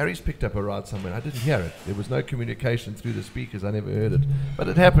Ashton Aries picked up a ride somewhere. I didn't hear it. There was no communication through the speakers. I never heard it. But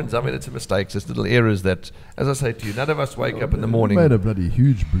it happens. I mean, it's a mistake. It's little errors that, as I say to you, none of us wake up in the morning. You made a bloody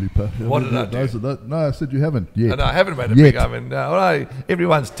huge blooper. What did I do? No, I said you haven't yet. No, I haven't made a big. I mean,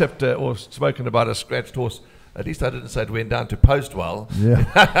 everyone's tipped or spoken about a scratched horse. At least I didn't say it went down to post well. Yeah.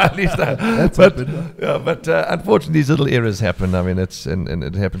 At least that's but unfortunately, these little errors happen. I mean, and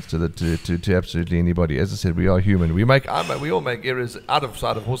it happens to absolutely anybody. As I said, we are human. We all make errors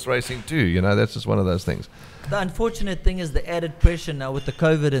outside of horse racing too. That's just one of those things. The unfortunate thing is the added pressure now with the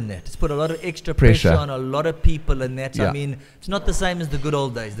COVID in that. It's put a lot of extra pressure on a lot of people in that. I mean, it's not the same as the good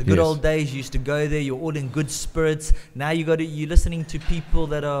old days. The good old days, you used to go there, you're all in good spirits. Now you're listening to people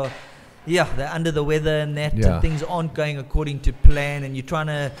that are, they're under the weather and that, and things aren't going according to plan, and you're trying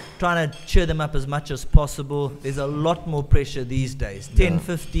to cheer them up as much as possible. There's a lot more pressure these days. 10,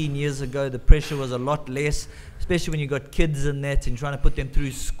 15 years ago, the pressure was a lot less, especially when you got kids and that, and trying to put them through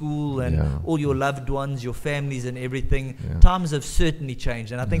school and all your loved ones, your families and everything. Times have certainly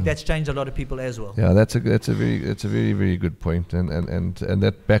changed, and I think that's changed a lot of people as well. Yeah, that's a very, very good point, and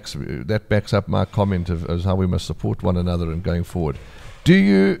that backs up my comment of how we must support one another and going forward. Do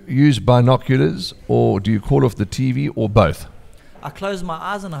you use binoculars, or do you call off the TV, or both? I close my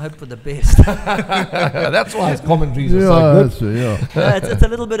eyes and I hope for the best. That's why his commentaries are so good. It's a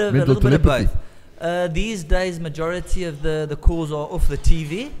little bit of both. These days, majority of the calls are off the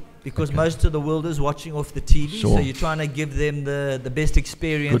TV, because most of the world is watching off the TV. So you're trying to give them the best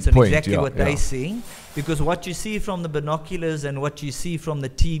experience exactly what they're seeing. Because what you see from the binoculars and what you see from the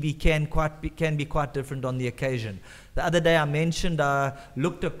TV can be quite different on the occasion. The other day I mentioned I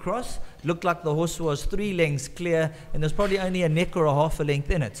looked across, looked like the horse was 3 lengths clear, and there's probably only a neck or a half a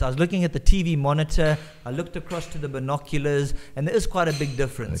length in it. So I was looking at the TV monitor, I looked across to the binoculars, and there is quite a big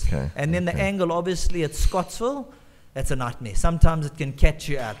difference. And then the angle, obviously, at Scottsville, that's a nightmare. Sometimes it can catch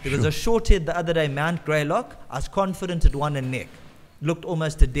you out. There was a short head the other day, Mount Greylock. I was confident it won a neck. Looked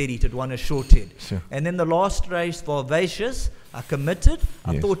almost a dead heat, it won a short head. And then the last race, Vivacious, I committed.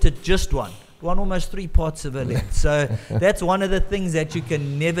 I thought it just won. Won almost 3 parts of a length. So that's one of the things that you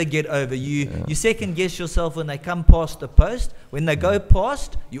can never get over. You second guess yourself when they come past the post. When they go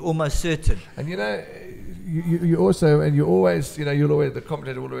past, you're almost certain. And you also, and you always, the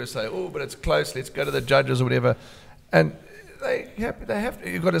commentator will always say, oh, but it's close, let's go to the judges or whatever. And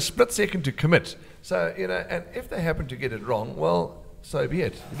you've got a split second to commit. So, and if they happen to get it wrong, well, so be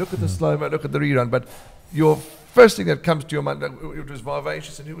it. You look at the slow-mo, look at the rerun, but your first thing that comes to your mind, it was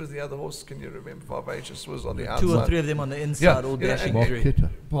Vivacious, and who was the other horse? Can you remember? Vivacious was on the outside. 2 or 3 of them on the inside, all dashing through.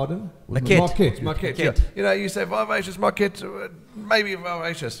 Pardon? Marquette. You say Vivacious, Marquette, maybe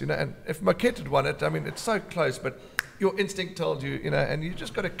Vivacious, and if Marquette had won it, I mean, it's so close, but your instinct tells you, and you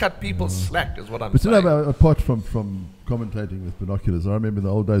just got to cut people slack, is what I'm saying. But apart from commentating with binoculars, I remember in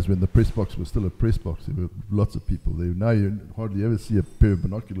the old days when the press box was still a press box, there were lots of people there. Now you hardly ever see a pair of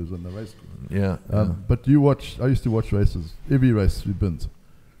binoculars on the race course. But I used to watch races, every race through bins,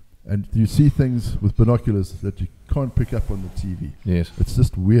 and you see things with binoculars that you can't pick up on the TV. Yes. It's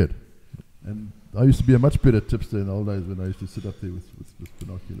just weird. And I used to be a much better tipster in the old days when I used to sit up there with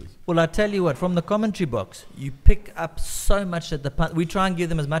binoculars. Well, I tell you what, from the commentary box, you pick up so much that we try and give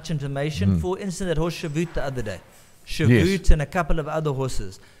them as much information. For instance, that horse Shavut the other day. Shavut and a couple of other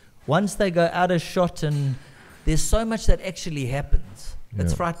horses. Once they go out of shot, and there's so much that actually happens.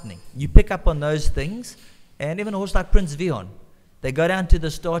 It's frightening. You pick up on those things, and even a horse like Prince Vion. They go down to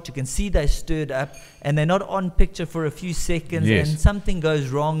the start, you can see they're stirred up, and they're not on picture for a few seconds, and something goes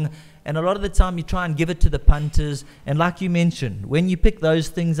wrong. And a lot of the time you try and give it to the punters, and like you mentioned, when you pick those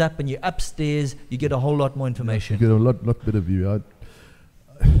things up and you're upstairs, you get a whole lot more information. You get a lot better view.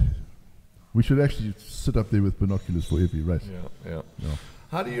 We should actually sit up there with binoculars for every race. Yeah.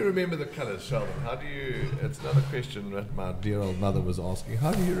 How do you remember the colours, Sheldon? It's another question that my dear old mother was asking.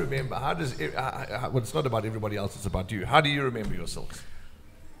 How do you remember, well, it's not about everybody else, it's about you. How do you remember your silks?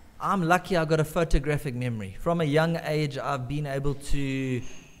 I'm lucky I got a photographic memory. From a young age, I've been able to,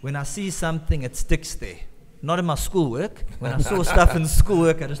 when I see something, it sticks there. Not in my schoolwork. When I saw stuff in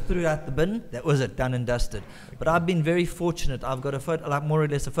schoolwork, I just threw it out the bin. That was it, done and dusted. But I've been very fortunate. I've got more or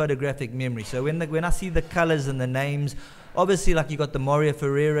less a photographic memory. So when I see the colors and the names Obviously, like you got the Mario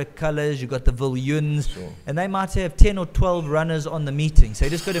Ferreira colours, you got the Viljoens, and they might have 10 or 12 runners on the meeting. So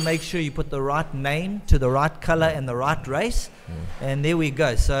you just got to make sure you put the right name to the right colour and the right race, and there we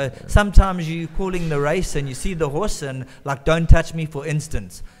go. So sometimes you're calling the race and you see the horse, and like Don't Touch Me, for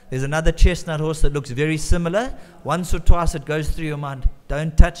instance. There's another chestnut horse that looks very similar. Once or twice it goes through your mind,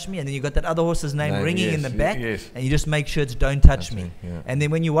 Don't Touch Me, and then you got that other horse's name ringing in the back, and you just make sure it's Don't Touch Me. And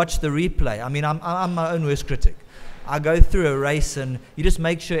then when you watch the replay, I mean, I'm my own worst critic. I go through a race and you just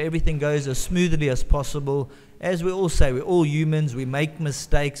make sure everything goes as smoothly as possible. As we all say, we're all humans, we make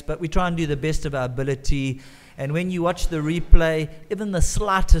mistakes, but we try and do the best of our ability. And when you watch the replay, even the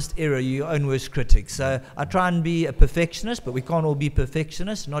slightest error, you're your own worst critic. So I try and be a perfectionist, but we can't all be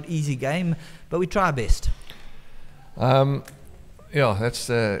perfectionists. Not easy game, but we try our best. Yeah, that's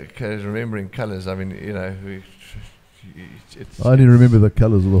remembering colours. I mean, you know, I only remember the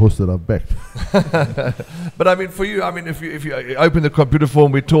colours of the horse that I've backed. But I mean, for you, I mean, if you open the computer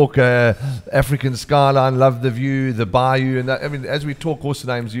form, we talk African Skyline, Love the View, the Bayou, and that, I mean, as we talk horse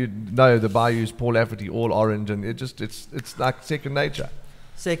names, you know the Bayou's Paul Lafferty, all orange, and it's like second nature.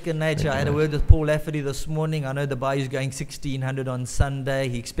 Second nature. I had a word with Paul Lafferty this morning. I know the Bayou's going 1,600 on Sunday.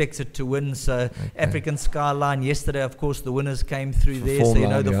 He expects it to win. So African Skyline yesterday, of course, the winners came through there. So you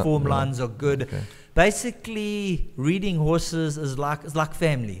know the form lines are good. Basically, reading horses is like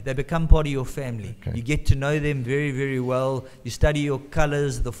family. They become part of your family. You get to know them very, very well. You study your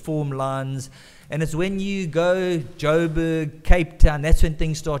colours, the form lines. And it's when you go Joburg, Cape Town, that's when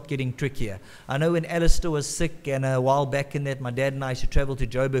things start getting trickier. I know when Alistair was sick, and a while back in that, my dad and I used to travel to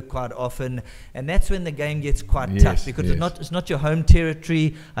Joburg quite often, and that's when the game gets quite tough, because it's not your home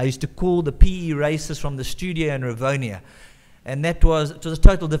territory. I used to call the PE races from the studio in Rivonia. And it was a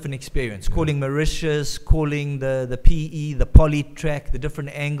total different experience, calling Mauritius, calling the PE, the poly track, the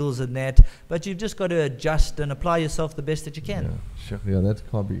different angles and that. But you've just got to adjust and apply yourself the best that you can. Yeah, sure. Yeah, that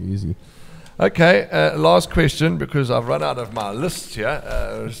can't be easy. Okay, last question, because I've run out of my list here.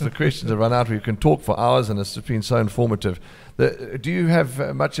 The questions have run out. We can talk for hours, and it's been so informative. Do you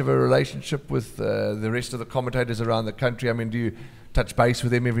have much of a relationship with the rest of the commentators around the country? I mean, do you touch base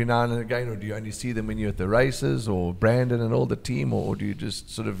with them every now and again, or do you only see them when you're at the races, or Brandon and all the team, or do you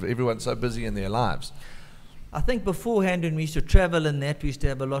just sort of, everyone's so busy in their lives? I think beforehand, when we used to travel and that, we used to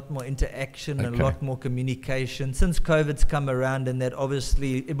have a lot more interaction and a lot more communication. Since COVID's come around and that,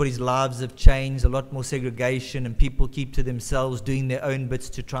 obviously everybody's lives have changed, a lot more segregation, and people keep to themselves, doing their own bits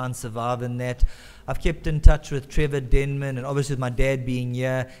to try and survive in that. I've kept in touch with Trevor Denman, and obviously with my dad being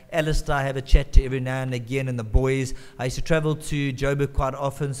here. Alistair, I have a chat to every now and again, and the boys. I used to travel to Joburg quite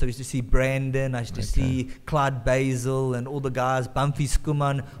often, so I used to see Brandon, I used to see Clyde Basil and all the guys, Bumpy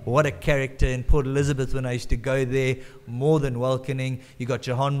Skuman. What a character in Port Elizabeth when I used to go there, more than welcoming. You got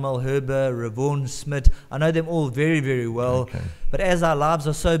Johan Malherbe, Ravon Smith. I know them all very, very well. But as our lives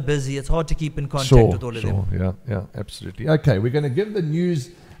are so busy, it's hard to keep in contact with all of them. Yeah, absolutely. Okay, we're going to give the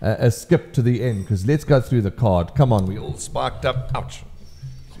news a skip to the end, because let's go through the card. Come on, we all sparked up. Ouch.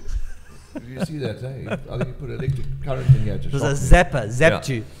 Did you see that? I think you put electric current in here. It was a zapper, zapped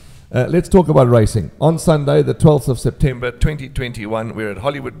you. Let's talk about racing. On Sunday, the 12th of September 2021, we're at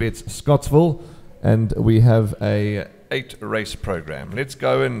Hollywood Bets Scottsville, and we have a 8-race program. Let's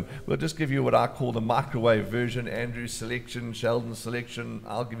go, and we'll just give you what I call the microwave version. Andrew's selection, Sheldon's selection.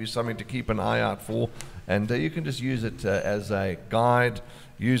 I'll give you something to keep an eye out for, and you can just use it as a guide.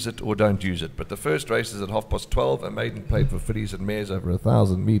 Use it or don't use it. But the first race is at 12:30, a maiden plate for fillies and mares over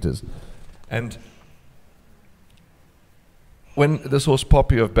 1,000 metres. And when this horse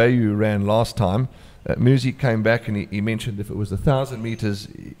Poppy of Bayou ran last time, Muzi came back and he mentioned if it was 1,000 metres,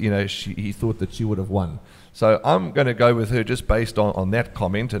 you know, he thought that she would have won. So I'm going to go with her just based on that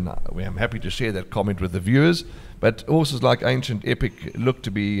comment, and I'm happy to share that comment with the viewers. But horses like Ancient Epic look to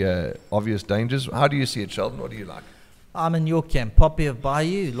be obvious dangers. How do you see it, Sheldon? What do you like? I'm in your camp. Poppy of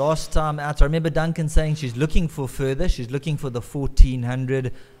Bayou, last time out, I remember Duncan saying she's looking for further. She's looking for the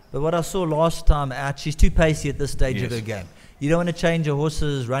 1,400. But what I saw last time out, she's too pacey at this stage of her game. You don't want to change a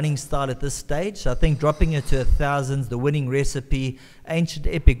horse's running style at this stage. So I think dropping her to 1,000's the winning recipe. Ancient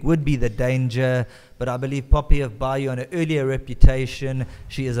Epic would be the danger. But I believe Poppy of Bayou, on her earlier reputation,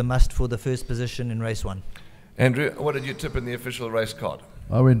 she is a must for the first position in race 1. Andrew, what did you tip in the official race card?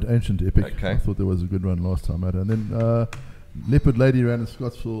 I went Ancient Epic. Okay. I thought there was a good run last time out. And then Leopard Lady ran in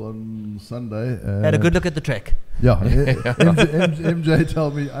Scottsville on Sunday. Had a good look at the track. Yeah. MJ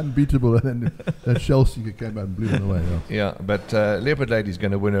told me unbeatable, and then Chelsea came out and blew them away. Yeah, but Leopard Lady's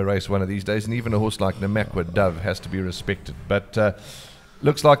going to win a race one of these days, and even a horse like Namakwa Dove has to be respected. But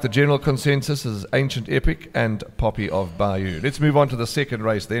looks like the general consensus is Ancient Epic and Poppy of Bayou. Let's move on to the second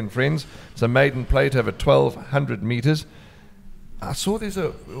race then, friends. It's a maiden plate over 1,200 metres. I saw there's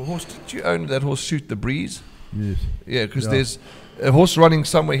a horse. Did you own that horse, Shoot the Breeze? Yes. Yeah, because there's a horse running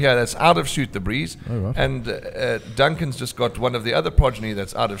somewhere here that's out of Shoot the Breeze. Oh, right. And Duncan's just got one of the other progeny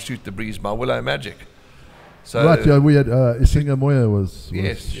that's out of Shoot the Breeze, My Willow Magic. So right, yeah, we had Isinga Moya was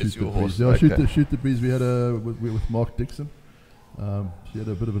yes, Shoot the your horse. Breeze. Yeah, Okay. Shoot the Breeze. We had with Mark Dixon. She had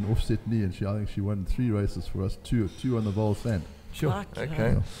a bit of an offset knee, and I think she won 3 races for us, two on the Vol Sand. Sure.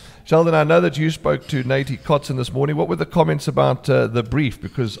 Okay. Sheldon, I know that you spoke to Natey Kotzen this morning. What were the comments about the brief?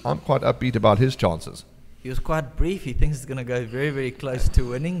 Because I'm quite upbeat about his chances. He was quite brief. He thinks it's going to go very, very close to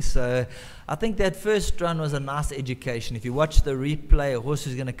winning. So I think that first run was a nice education. If you watch the replay, a horse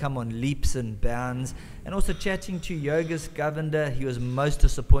who's going to come on leaps and bounds. And also chatting to Yogas Govender, he was most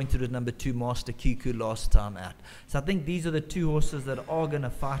disappointed with number 2 Master Kiku last time out. So I think these are the 2 horses that are going to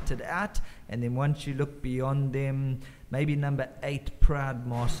fight it out. And then once you look beyond them, maybe number 8 Proud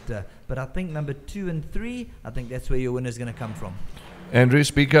Master. But I think number 2 and 3, I think that's where your winner is going to come from. Andrew,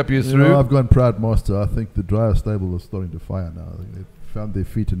 speak up, you're through. I've gone Proud Master. I think the Dryer stable is starting to fire now. I think they've found their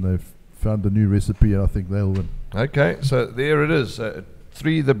feet and they've found the new recipe, and I think they'll win. Okay, so there it is.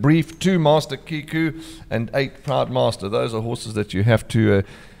 3 The Brief, 2 Master Kiku, and 8 Proud Master. Those are horses that you have to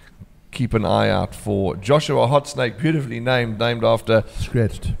keep an eye out for. Joshua Hot Snake, beautifully named after...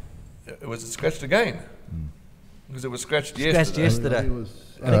 Scratched. Was it scratched again? Because it was scratched yesterday. yesterday.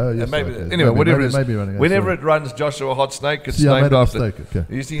 Anyway, whatever it is, whenever it runs Joshua Hot Snake, it's named after. Okay.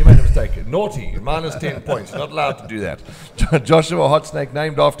 You see, you made a mistake. Naughty, minus 10 points. Not allowed to do that. Joshua Hot Snake,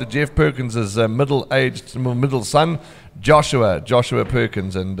 named after Jeff Perkins' middle son, Joshua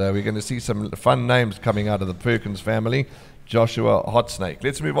Perkins, and we're going to see some fun names coming out of the Perkins family. Joshua Hot Snake.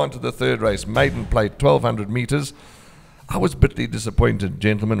 Let's move on to the third race, Maiden Plate, 1200 meters. I was bitterly disappointed,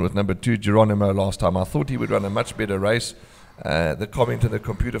 gentlemen, with number 2 Geronimo last time. I thought he would run a much better race. The comment in the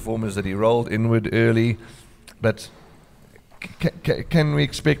computer form is that he rolled inward early, but can we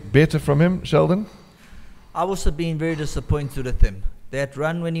expect better from him, Sheldon? I've also been very disappointed with him. That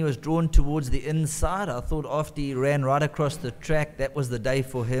run when he was drawn towards the inside, I thought after he ran right across the track, that was the day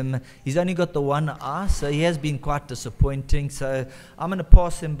for him. He's only got the 1 eye, so he has been quite disappointing. So I'm going to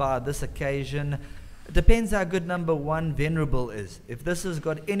pass him by this occasion. It depends how good number 1 Venerable is. If this has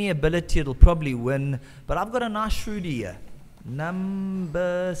got any ability, it'll probably win. But I've got a nice Shruti here.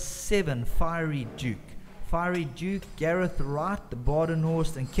 Number 7, Fiery Duke. Fiery Duke, Gareth Wright, the Barden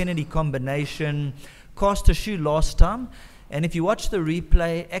horse, and Kennedy combination. Cast a shoe last time. And if you watch the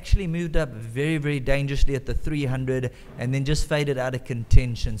replay, actually moved up very, very dangerously at the 300 and then just faded out of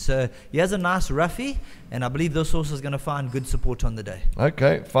contention. So he has a nice roughie, and I believe this horse is going to find good support on the day.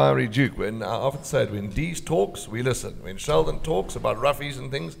 Okay, Fiery Duke. I often say it, when Dees talks, we listen. When Sheldon talks about roughies and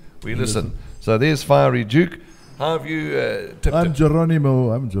things, we listen. So there's Fiery Duke. How have you tipped it? I'm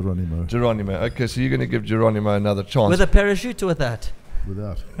Geronimo. Geronimo. Okay, so you're going to give Geronimo another chance. With a parachute or without?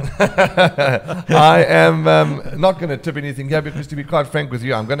 Without. I am not going to tip anything here because, to be quite frank with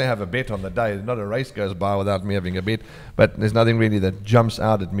you, I'm going to have a bet on the day. Not a race goes by without me having a bet, but there's nothing really that jumps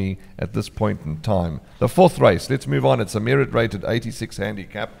out at me at this point in time. The 4th race, let's move on. It's a merit-rated 86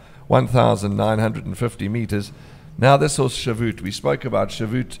 handicap, 1,950 meters. Now this horse, Shavut. We spoke about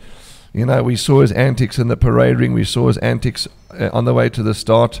Shavut. You know, we saw his antics in the parade ring. We saw his antics on the way to the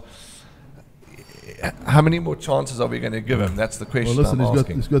start. How many more chances are we going to give him? That's the question. Well, listen, I'm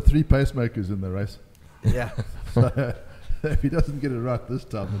asking. he's got 3 pacemakers in the race. Yeah. So if he doesn't get it right this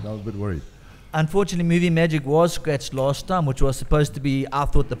time, then I'm a bit worried. Unfortunately, Movie Magic was scratched last time, which was supposed to be, I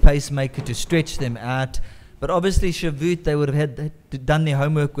thought, the pacemaker to stretch them out. But obviously, Shavut, they would have done their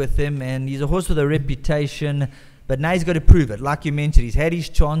homework with him, and he's a horse with a reputation. But now he's got to prove it. Like you mentioned, he's had his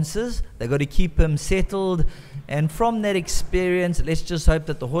chances. They've got to keep him settled. And from that experience, let's just hope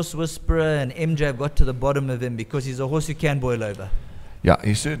that the Horse Whisperer and MJ have got to the bottom of him, because he's a horse who can boil over. Yeah,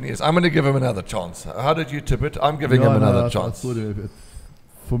 he certainly is. I'm going to give him another chance. How did you tip it? I'm giving him another chance.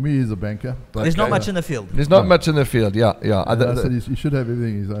 For me, he's a banker. But there's not much in the field. There's not much in the field, yeah. I said he should have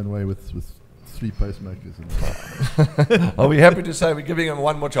everything his own way with 3 pacemakers. Are we happy to say we're giving him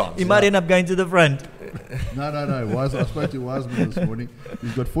one more chance? He might end up going to the front. No. I spoke to Wiseman this morning.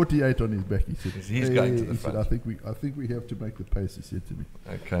 He's got 48 on his back. He said he's going to the front. Said, I think we have to make the pace. He said to me.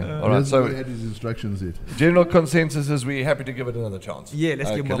 Okay. All right. So he had his instructions yet. General consensus is we're happy to give it another chance. Yeah, let's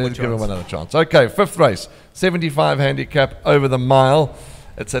give him another chance. Okay. 5th race, 75 handicap over the mile.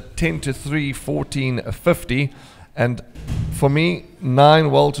 It's at 10 to 3, 14.50, and for me, 9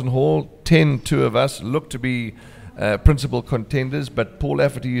 Walton Hall, 10 2 of us look to be principal contenders, but Paul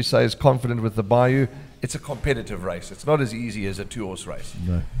Lafferty, you say, is confident with the Bayou. It's a competitive race. It's not as easy as a 2-horse race.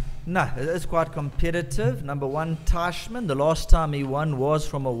 No. No, it is quite competitive. Number 1, Teichmann. The last time he won was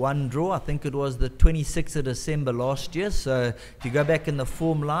from a 1 draw. I think it was the 26th of December last year. So if you go back in the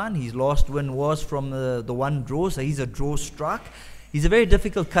form line, his last win was from the 1 draw. So he's a draw strike. He's a very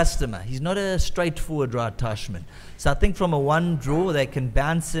difficult customer. He's not a straightforward ride, Teichmann. So I think from a 1 draw, they can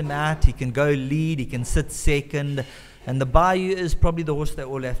bounce him out. He can go lead. He can sit second. And the Bayou is probably the horse they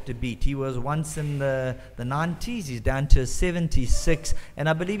all have to beat. He was once in the 90s. He's down to a 76. And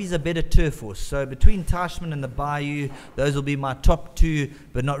I believe he's a better turf horse. So between Teichmann and the Bayou, those will be my top 2,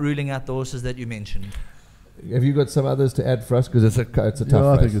 but not ruling out the horses that you mentioned. Have you got some others to add for us? Because it's a tough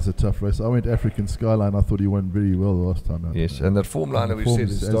race. I think it's a tough race. I went African Skyline. I thought he won very well last time out. Yes, and that form line that we said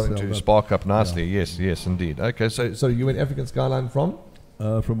is starting to spark up nicely. Yeah. Yes, indeed. Okay, so you went African Skyline from?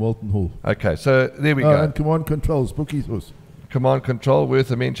 From Walton Hall. Okay, so there we go. And Command Control's bookies horse. Command Control,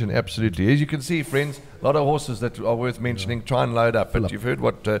 worth a mention, absolutely. As you can see, friends, a lot of horses that are worth mentioning. Try and load up. But you've heard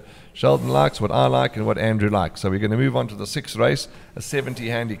what Sheldon likes, what I like, and what Andrew likes. So we're going to move on to the 6th race, a 70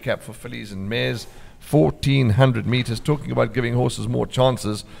 handicap for fillies and mares, 1,400 meters. Talking about giving horses more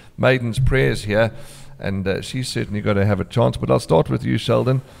chances. Maiden's Prayers here, and she's certainly got to have a chance. But I'll start with you,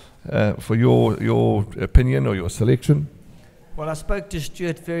 Sheldon, for your opinion or your selection. Well, I spoke to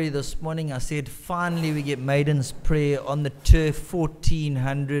Stuart Ferry this morning. I said, finally we get Maiden's Prayer on the turf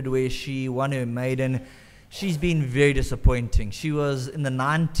 1,400 where she won her maiden. She's been very disappointing. She was in the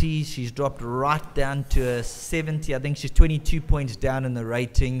 90s. She's dropped right down to a 70. I think she's 22 points down in the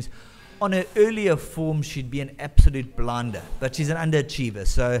ratings. On her earlier form, she'd be an absolute blinder, but she's an underachiever.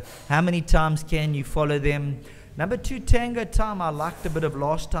 So how many times can you follow them? Number 2, Tango Time, I liked a bit of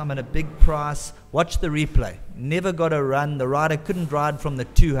last time at a big price. Watch the replay. Never got a run. The rider couldn't ride from the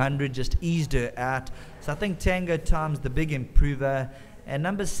 200, just eased her out. So I think Tango Time's the big improver. And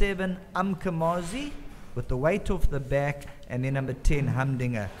number 7, Umkamazi, with the weight off the back. And then number 10,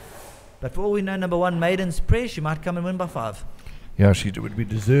 Humdinger. But for all we know, number 1, Maiden's Prayer, she might come and win by 5. Yeah, she would be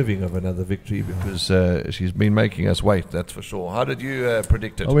deserving of another victory because she's been making us wait, that's for sure. How did you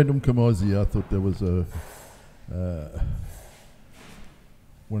predict it? I went Umkamazi. I thought there was a...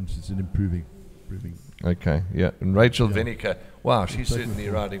 once it's an improving. Okay, yeah. And Rachel Venica, wow, she's certainly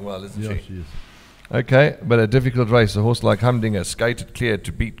riding well, isn't she? Yeah, she is. Okay, but a difficult race. A horse like Humdinger skated clear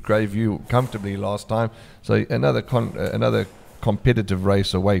to beat Greyview comfortably last time. So another competitive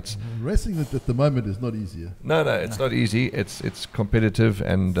race awaits. Racing at the moment is not easier. No, it's not easy. It's competitive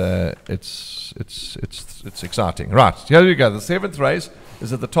and it's exciting. Right, here we go. The 7th race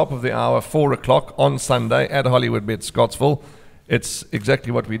is at the top of the hour, 4 o'clock on Sunday at Hollywood Bet Scottsville. It's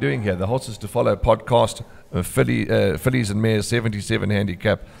exactly what we're doing here. The Horses to Follow podcast, fillies and mares, 77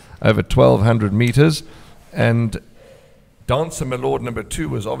 handicap, over 1,200 meters. And Dancer Milord number 2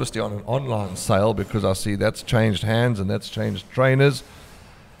 was obviously on an online sale because I see that's changed hands and that's changed trainers.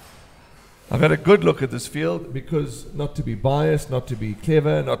 I've had a good look at this field because not to be biased, not to be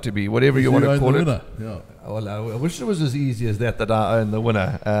clever, not to be whatever you want to call it. Yeah. Well, I wish it was as easy as that I own the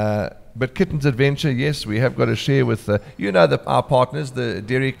winner. But Kitten's Adventure, yes, we have got to share with our partners, the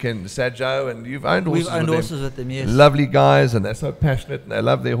Derek and Sajo, and you've owned horses. We've owned horses with them, yes. Lovely guys, and they're so passionate, and they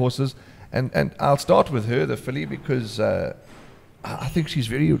love their horses. And I'll start with her, the filly, because I think she's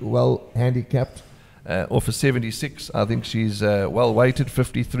very well handicapped. Off a 76, I think she's well weighted,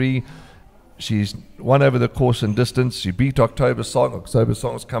 53. She's won over the course and distance. She beat October Song. October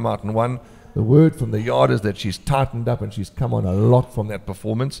Song's come out and won. The word from the yard is that she's tightened up and she's come on a lot from that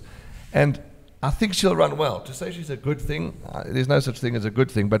performance. And I think she'll run well. To say she's a good thing, there's no such thing as a good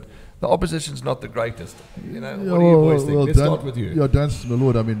thing, but the opposition's not the greatest. What do you boys think? Let's start with you. Yeah, Dancer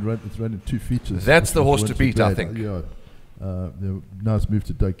Milord, it's running 2 features. That's the horse to beat, I think. Yeah. Nice move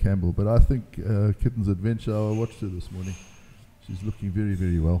to Doug Campbell. But I think Kitten's Adventure, I watched her this morning. She's looking very,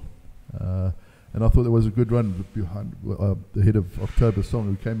 very well. And I thought there was a good run behind the head of October Song,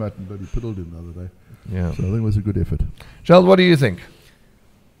 who came out and bloody piddled him the other day. Yeah. So I think it was a good effort. Charles, what do you think?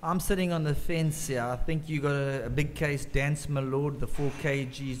 I'm sitting on the fence here. I think you got a big case. Dance My Lord, the 4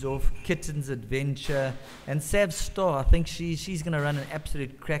 kgs off. Kitten's Adventure. And Sav Star, I think she's going to run an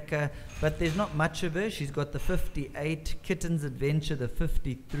absolute cracker. But there's not much of her. She's got the 58. Kitten's Adventure, the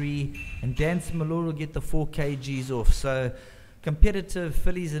 53. And Dance My Lord will get the 4 kgs off. So competitive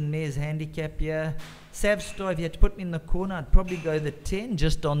fillies and mares handicap here. Sav Star, if you had to put me in the corner, I'd probably go the 10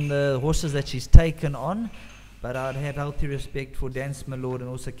 just on the horses that she's taken on. But I'd have healthy respect for Dance My Lord and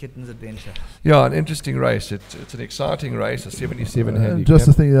also Kitten's Adventure. Yeah, an interesting race. It's an exciting race, a 77 handicap. Just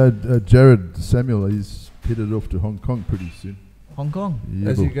the thing, Jared Samuel, he's headed off to Hong Kong pretty soon. Hong Kong? Yeah,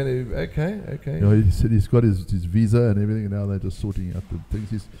 is he going to? Okay. You know, he said he's got his visa and everything, and now they're just sorting out the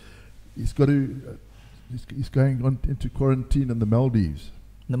things. He's got to. He's going on into quarantine in the Maldives.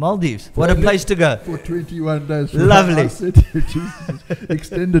 The Maldives. What a place to go. For 21 days. Lovely. I said, Jesus,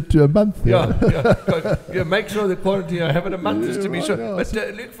 extend it to a month. Yeah, make sure the quarantine have it a month just to be sure. Yeah, But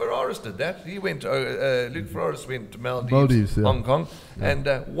Luke Ferraris did that. He went. Luke Ferraris went to Maldives, Hong Kong, and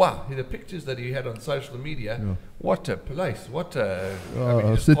wow, the pictures that he had on social media. Yeah. What a place! What a.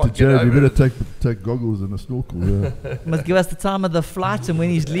 I said to Jared, you better take goggles and a snorkel. Yeah. Must give us the time of the flight, and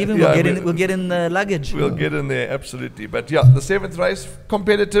when he's leaving, we'll get in the luggage. We'll get in there, absolutely. But yeah, the 7th race,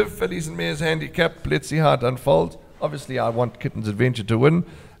 competitive, fillies and mares handicap. Let's see how it unfolds. Obviously, I want Kitten's Adventure to win,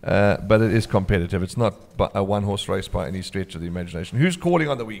 but it is competitive. It's not a one-horse race by any stretch of the imagination. Who's calling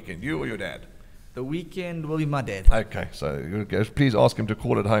on the weekend, you or your dad? The weekend will be my dad. Okay, so please ask him to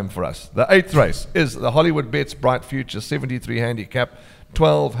call it home for us. The 8th race is the Hollywood Bets Bright Future 73 handicap,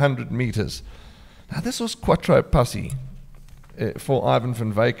 1,200 metres. Now, this was Quattro Passi for Ivan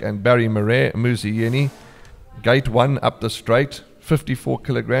van Wyk and Barry Murray, Musi Yeni. Gate 1 up the straight, 54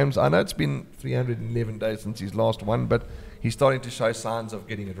 kilograms. I know it's been 311 days since he's last won, but he's starting to show signs of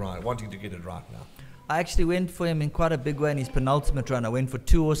getting it right, wanting to get it right now. I actually went for him in quite a big way in his penultimate run. I went for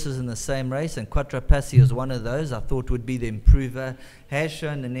 2 horses in the same race, and Quattro Passi was one of those I thought would be the improver. Has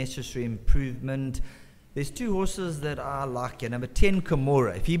shown the necessary improvement. There's 2 horses that I like here. Number 10,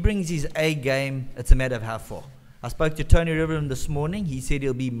 Kimura. If he brings his A game, it's a matter of how far. I spoke to Tony Riverham this morning. He said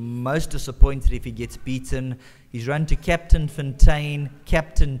he'll be most disappointed if he gets beaten. He's run to Captain Fontaine,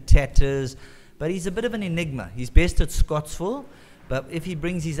 Captain Tatters, but he's a bit of an enigma. He's best at Scottsville. But if he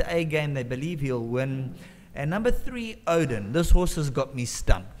brings his A game, they believe he'll win. And number 3, Odin. This horse has got me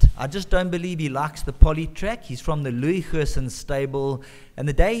stumped. I just don't believe he likes the poly track. He's from the Louis Gerson stable. And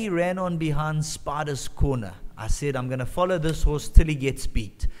the day he ran on behind Spider's Corner, I said, I'm going to follow this horse till he gets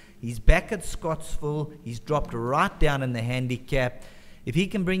beat. He's back at Scottsville. He's dropped right down in the handicap. If he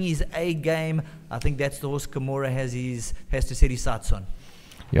can bring his A game, I think that's the horse Kimura has to set his sights on.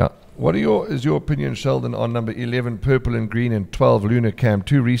 Yeah. What is your opinion, Sheldon, on number 11, Purple and Green, and 12, Lunar Cam,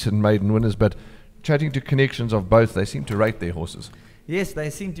 2 recent maiden winners, but chatting to connections of both, they seem to rate their horses. Yes, they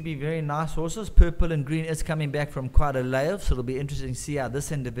seem to be very nice horses. Purple and Green is coming back from quite a layoff, so it'll be interesting to see how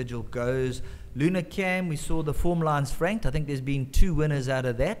this individual goes. Lunar Cam, we saw the form lines franked. I think there's been 2 winners out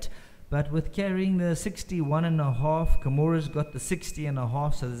of that. But with carrying the 61.5, Kimura's got the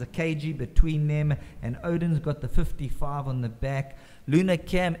 60.5, so there's a kg between them, and Odin's got the 55 on the back. Lunar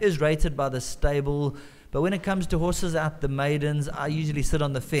Cam is rated by the stable, but when it comes to horses out the maidens, I usually sit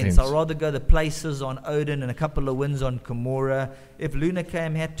on the fence. I'd rather go the places on Odin and a couple of wins on Kimura. If Lunar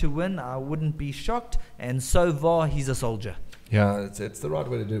Cam had to win, I wouldn't be shocked, and so far he's a soldier. Yeah, it's the right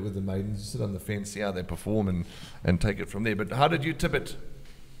way to do it with the maidens. You sit on the fence, see how they perform, and take it from there. But how did you tip it?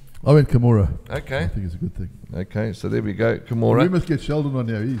 I went Kimura. Okay. I think it's a good thing. Okay, so there we go, Kimura. We must get Sheldon on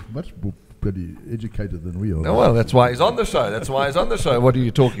here. He's much more bloody educated than we are. Oh, well, that's why he's on the show. What are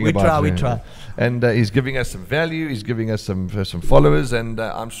you talking about? We try. And he's giving us some value. He's giving us some followers, and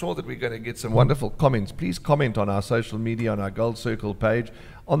I'm sure that we're going to get some wonderful comments. Please comment on our social media, on our Gold Circle page,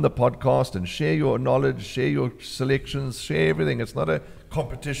 on the podcast, and share your knowledge, share your selections, share everything. It's not a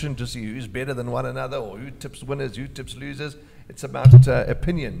competition to see who's better than one another or who tips winners, who tips losers. It's about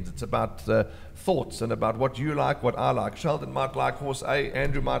opinions, it's about thoughts, and about what you like, what I like. Sheldon might like horse A,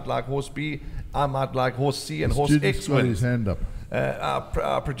 Andrew might like horse B, I might like horse C, and horse X got his hand up.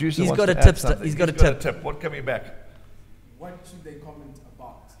 Our producer he's wants got to a add tip. something. He's got a tip. What coming back? What should they comment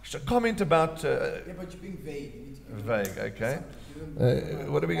about? Comment about... yeah, but you're being vague. You need to be vague, okay.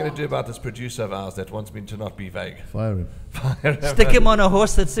 What are we going to do about this producer of ours that wants me to not be vague? Fire him. Stick him on a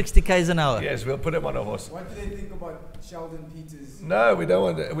horse that's 60 k's an hour. Yes, we'll put him on a horse. What do they think about Sheldon Peters? No, we don't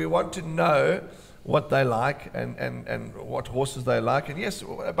want to. We want to know what they like and what horses they like. And yes,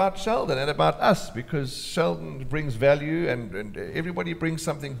 about Sheldon and about us, because Sheldon brings value and everybody brings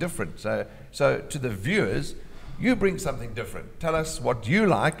something different. So to the viewers, you bring something different. Tell us what you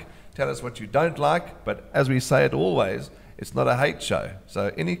like. Tell us what you don't like. But as we say it always, it's not a hate show.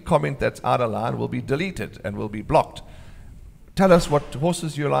 So any comment that's out of line will be deleted and will be blocked. Tell us what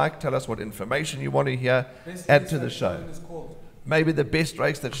horses you like. Tell us what information you want to hear. Add to the show. Maybe the best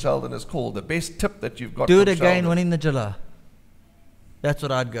race that Sheldon has called. The best tip that you've got. Do it again, Sheldon. winning the July. That's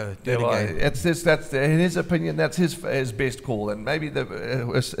what I'd go. Do it again. That's in his opinion. That's his best call. And maybe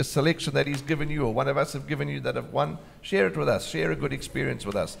a selection that he's given you, or one of us have given you that have won. Share it with us. Share a good experience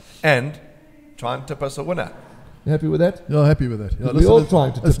with us, and try and tip us a winner. You happy with that? Yeah, happy with that. Yeah, we're all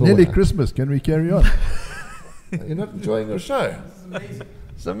trying to tip It's a nearly winner. Christmas. Can we carry on? You're not enjoying your show. This is amazing.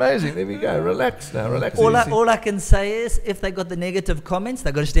 It's amazing. There we go. Relax now. Relax. All I can say is, if they got the negative comments,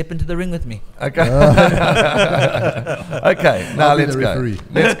 they got to step into the ring with me. Okay. Okay. Now let's go.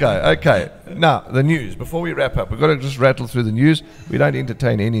 Let's go. Okay. Now the news. Before we wrap up, we've got to just rattle through the news. We don't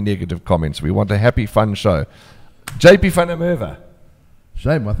entertain any negative comments. We want a happy, fun show. JP van der Merwe.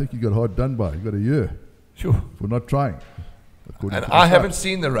 Shame. I think you got hard done by. You got a year. Sure. For not trying. And I haven't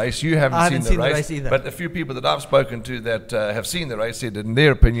seen the race. You haven't seen the race either. But a few people that I've spoken to that have seen the race said that in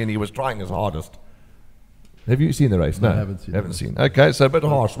their opinion he was trying his hardest. Have you seen the race? No, I haven't seen. Haven't seen. Okay, so a bit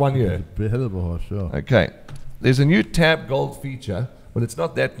harsh. 1 year. A hell of a harsh, yeah. Okay. There's a new Tab Gold feature. Well, it's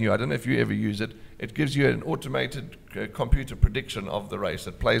not that new. I don't know if you ever use it. It gives you an automated computer prediction of the race.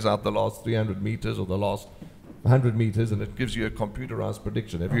 It plays out the last 300 meters or the last 100 meters, and it gives you a computerized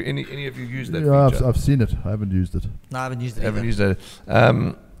prediction. Have you any of you used that feature? I've seen it. I haven't used it. No, I haven't used it. Haven't used it.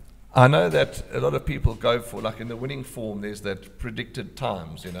 I know that a lot of people go for, like in the winning form, there's that predicted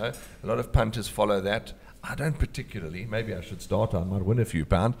times, you know. A lot of punters follow that. I don't particularly. Maybe I should start. I might win a few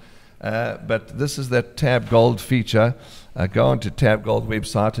pound. But this is that Tab Gold feature. Go on to Tab Gold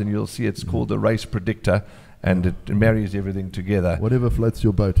website and you'll see it's called the Race Predictor, and it marries everything together. Whatever floats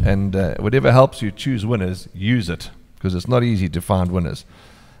your boat. And whatever helps you choose winners, use it, because it's not easy to find winners.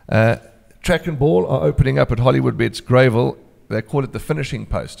 Track and Ball are opening up at Hollywood Bets Greyville. They call it the finishing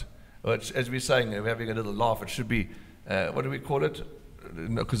post. Which, as we're saying, we're having a little laugh. It should be, what do we call it?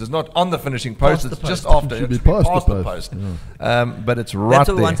 Because it's not on the finishing post, it's just after. It should be past the post. Yeah. But it's right there. That's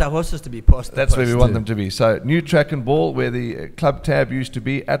what we want our horses to be, past the post. That's where we want them to be. So, new Track and Ball, where the Club Tab used to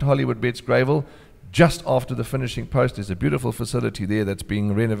be, at Hollywood Bets Greyville. Just after the finishing post, there's a beautiful facility there that's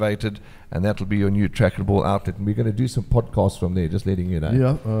being renovated, and that'll be your new Track and Ball outlet. And we're going to do some podcasts from there, just letting you know.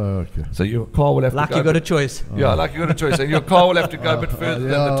 Yeah, okay. So your car will have like to go. You got a choice. Yeah, like you got a choice. And your car will have to go a bit further than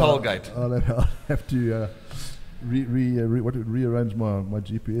the toll gate. I'll have to rearrange my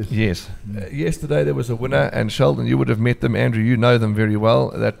GPS. Yes. Yesterday there was a winner, and Sheldon, you would have met them. Andrew, you know them very well.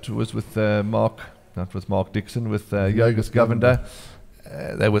 That was with Mark, not with Mark Dixon, with Yogas Govender.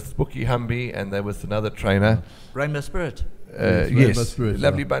 They're with Bookie Humby, and they're with another trainer. Rainbow Spirit. Yes, Spirit,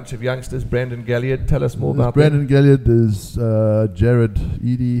 lovely bunch of youngsters. Brandon Galliard, tell us more about Brandon Galliard is Jared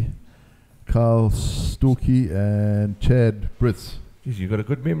Eady, Carl Storkey, and Chad Brits. Jeez, you got a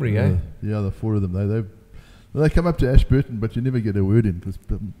good memory, eh? Yeah, the four of them. They come up to Ashburton, but you never get a word in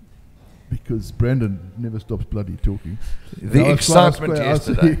because Brandon never stops bloody talking. The excitement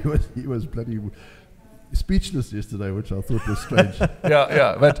yesterday. He was bloody speechless yesterday, which I thought was strange.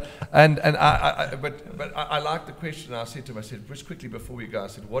 yeah, but I like the question. I said to him, just quickly before we go, I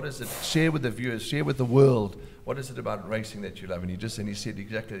said, what is it? Share with the viewers, share with the world. What is it about racing that you love? And he said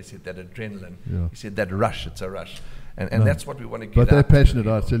exactly. He said that adrenaline. Yeah. He said that rush. It's a rush, and that's what we want to get. But they're passionate.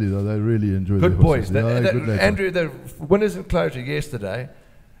 I tell you, though, they really enjoy. Good boys. Good Andrew, the winners in closure yesterday.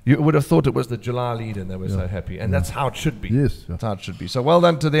 You would have thought it was the July lead, and they were so happy, and that's how it should be. Yes, that's how it should be. So well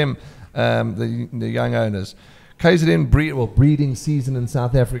done to them, the young owners. KZN breeding season in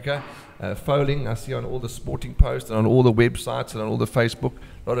South Africa. Foaling, I see on all the sporting posts and on all the websites and on all the Facebook.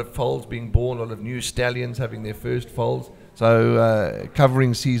 A lot of foals being born, a lot of new stallions having their first foals. So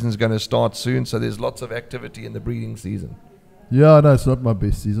covering season is going to start soon. So there's lots of activity in the breeding season. Yeah, no, it's not my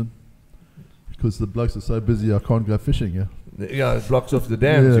best season because the blokes are so busy. I can't go fishing. Yeah. Yeah, it blocks off the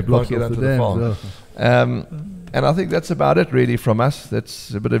dams. You can't get onto the farm. Yeah. And I think that's about it really from us.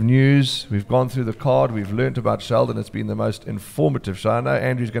 That's a bit of news. We've gone through the card. We've learnt about Sheldon. It's been the most informative show. I know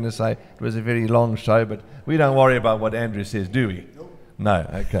Andrew's going to say it was a very long show, but we don't worry about what Andrew says, do we? Nope. No.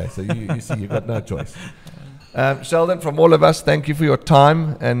 Okay, so you see, you've got no choice. Sheldon, from all of us, thank you for your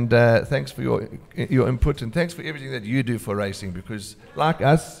time, and thanks for your input, and thanks for everything that you do for racing. Because like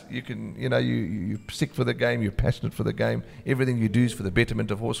us, you're sick for the game, you're passionate for the game. Everything you do is for the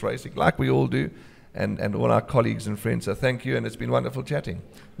betterment of horse racing, like we all do, and all our colleagues and friends. So thank you, and it's been wonderful chatting.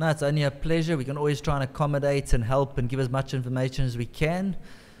 No, it's only a pleasure. We can always try and accommodate and help and give as much information as we can.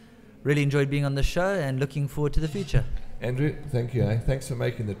 Really enjoyed being on the show, and looking forward to the future. Andrew, thank you. Thanks for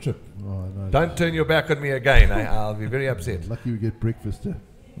making the trip. Oh, no, Don't turn your back on me again. I'll be very upset. Lucky we get breakfast.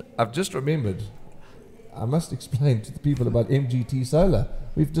 I've just remembered. I must explain to the people about MGT Solar.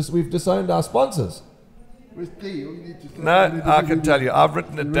 We've disowned our sponsors. No, I can tell you. I've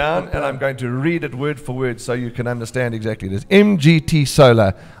written it down, and I'm going to read it word for word so you can understand exactly this. MGT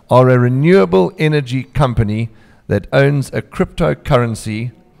Solar are a renewable energy company that owns a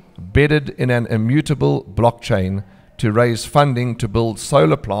cryptocurrency bedded in an immutable blockchain to raise funding to build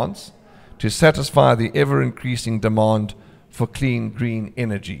solar plants to satisfy the ever-increasing demand for clean, green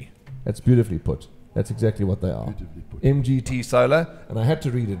energy. That's beautifully put. That's exactly what they are. Beautifully put. MGT Solar, and I had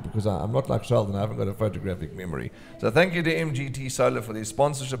to read it because I'm not like Sheldon, I haven't got a photographic memory. So thank you to MGT Solar for their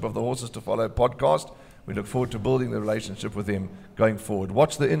sponsorship of the Horses to Follow podcast. We look forward to building the relationship with them going forward.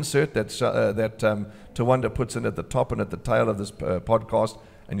 Watch the insert that Tawanda puts in at the top and at the tail of this podcast,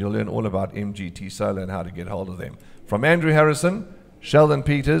 and you'll learn all about MGT Solar and how to get hold of them. From Andrew Harrison, Sheldon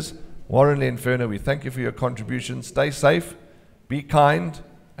Peters, Warren Lenferno, we thank you for your contribution. Stay safe, be kind,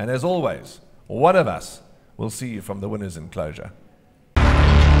 and as always, one of us will see you from the winner's enclosure.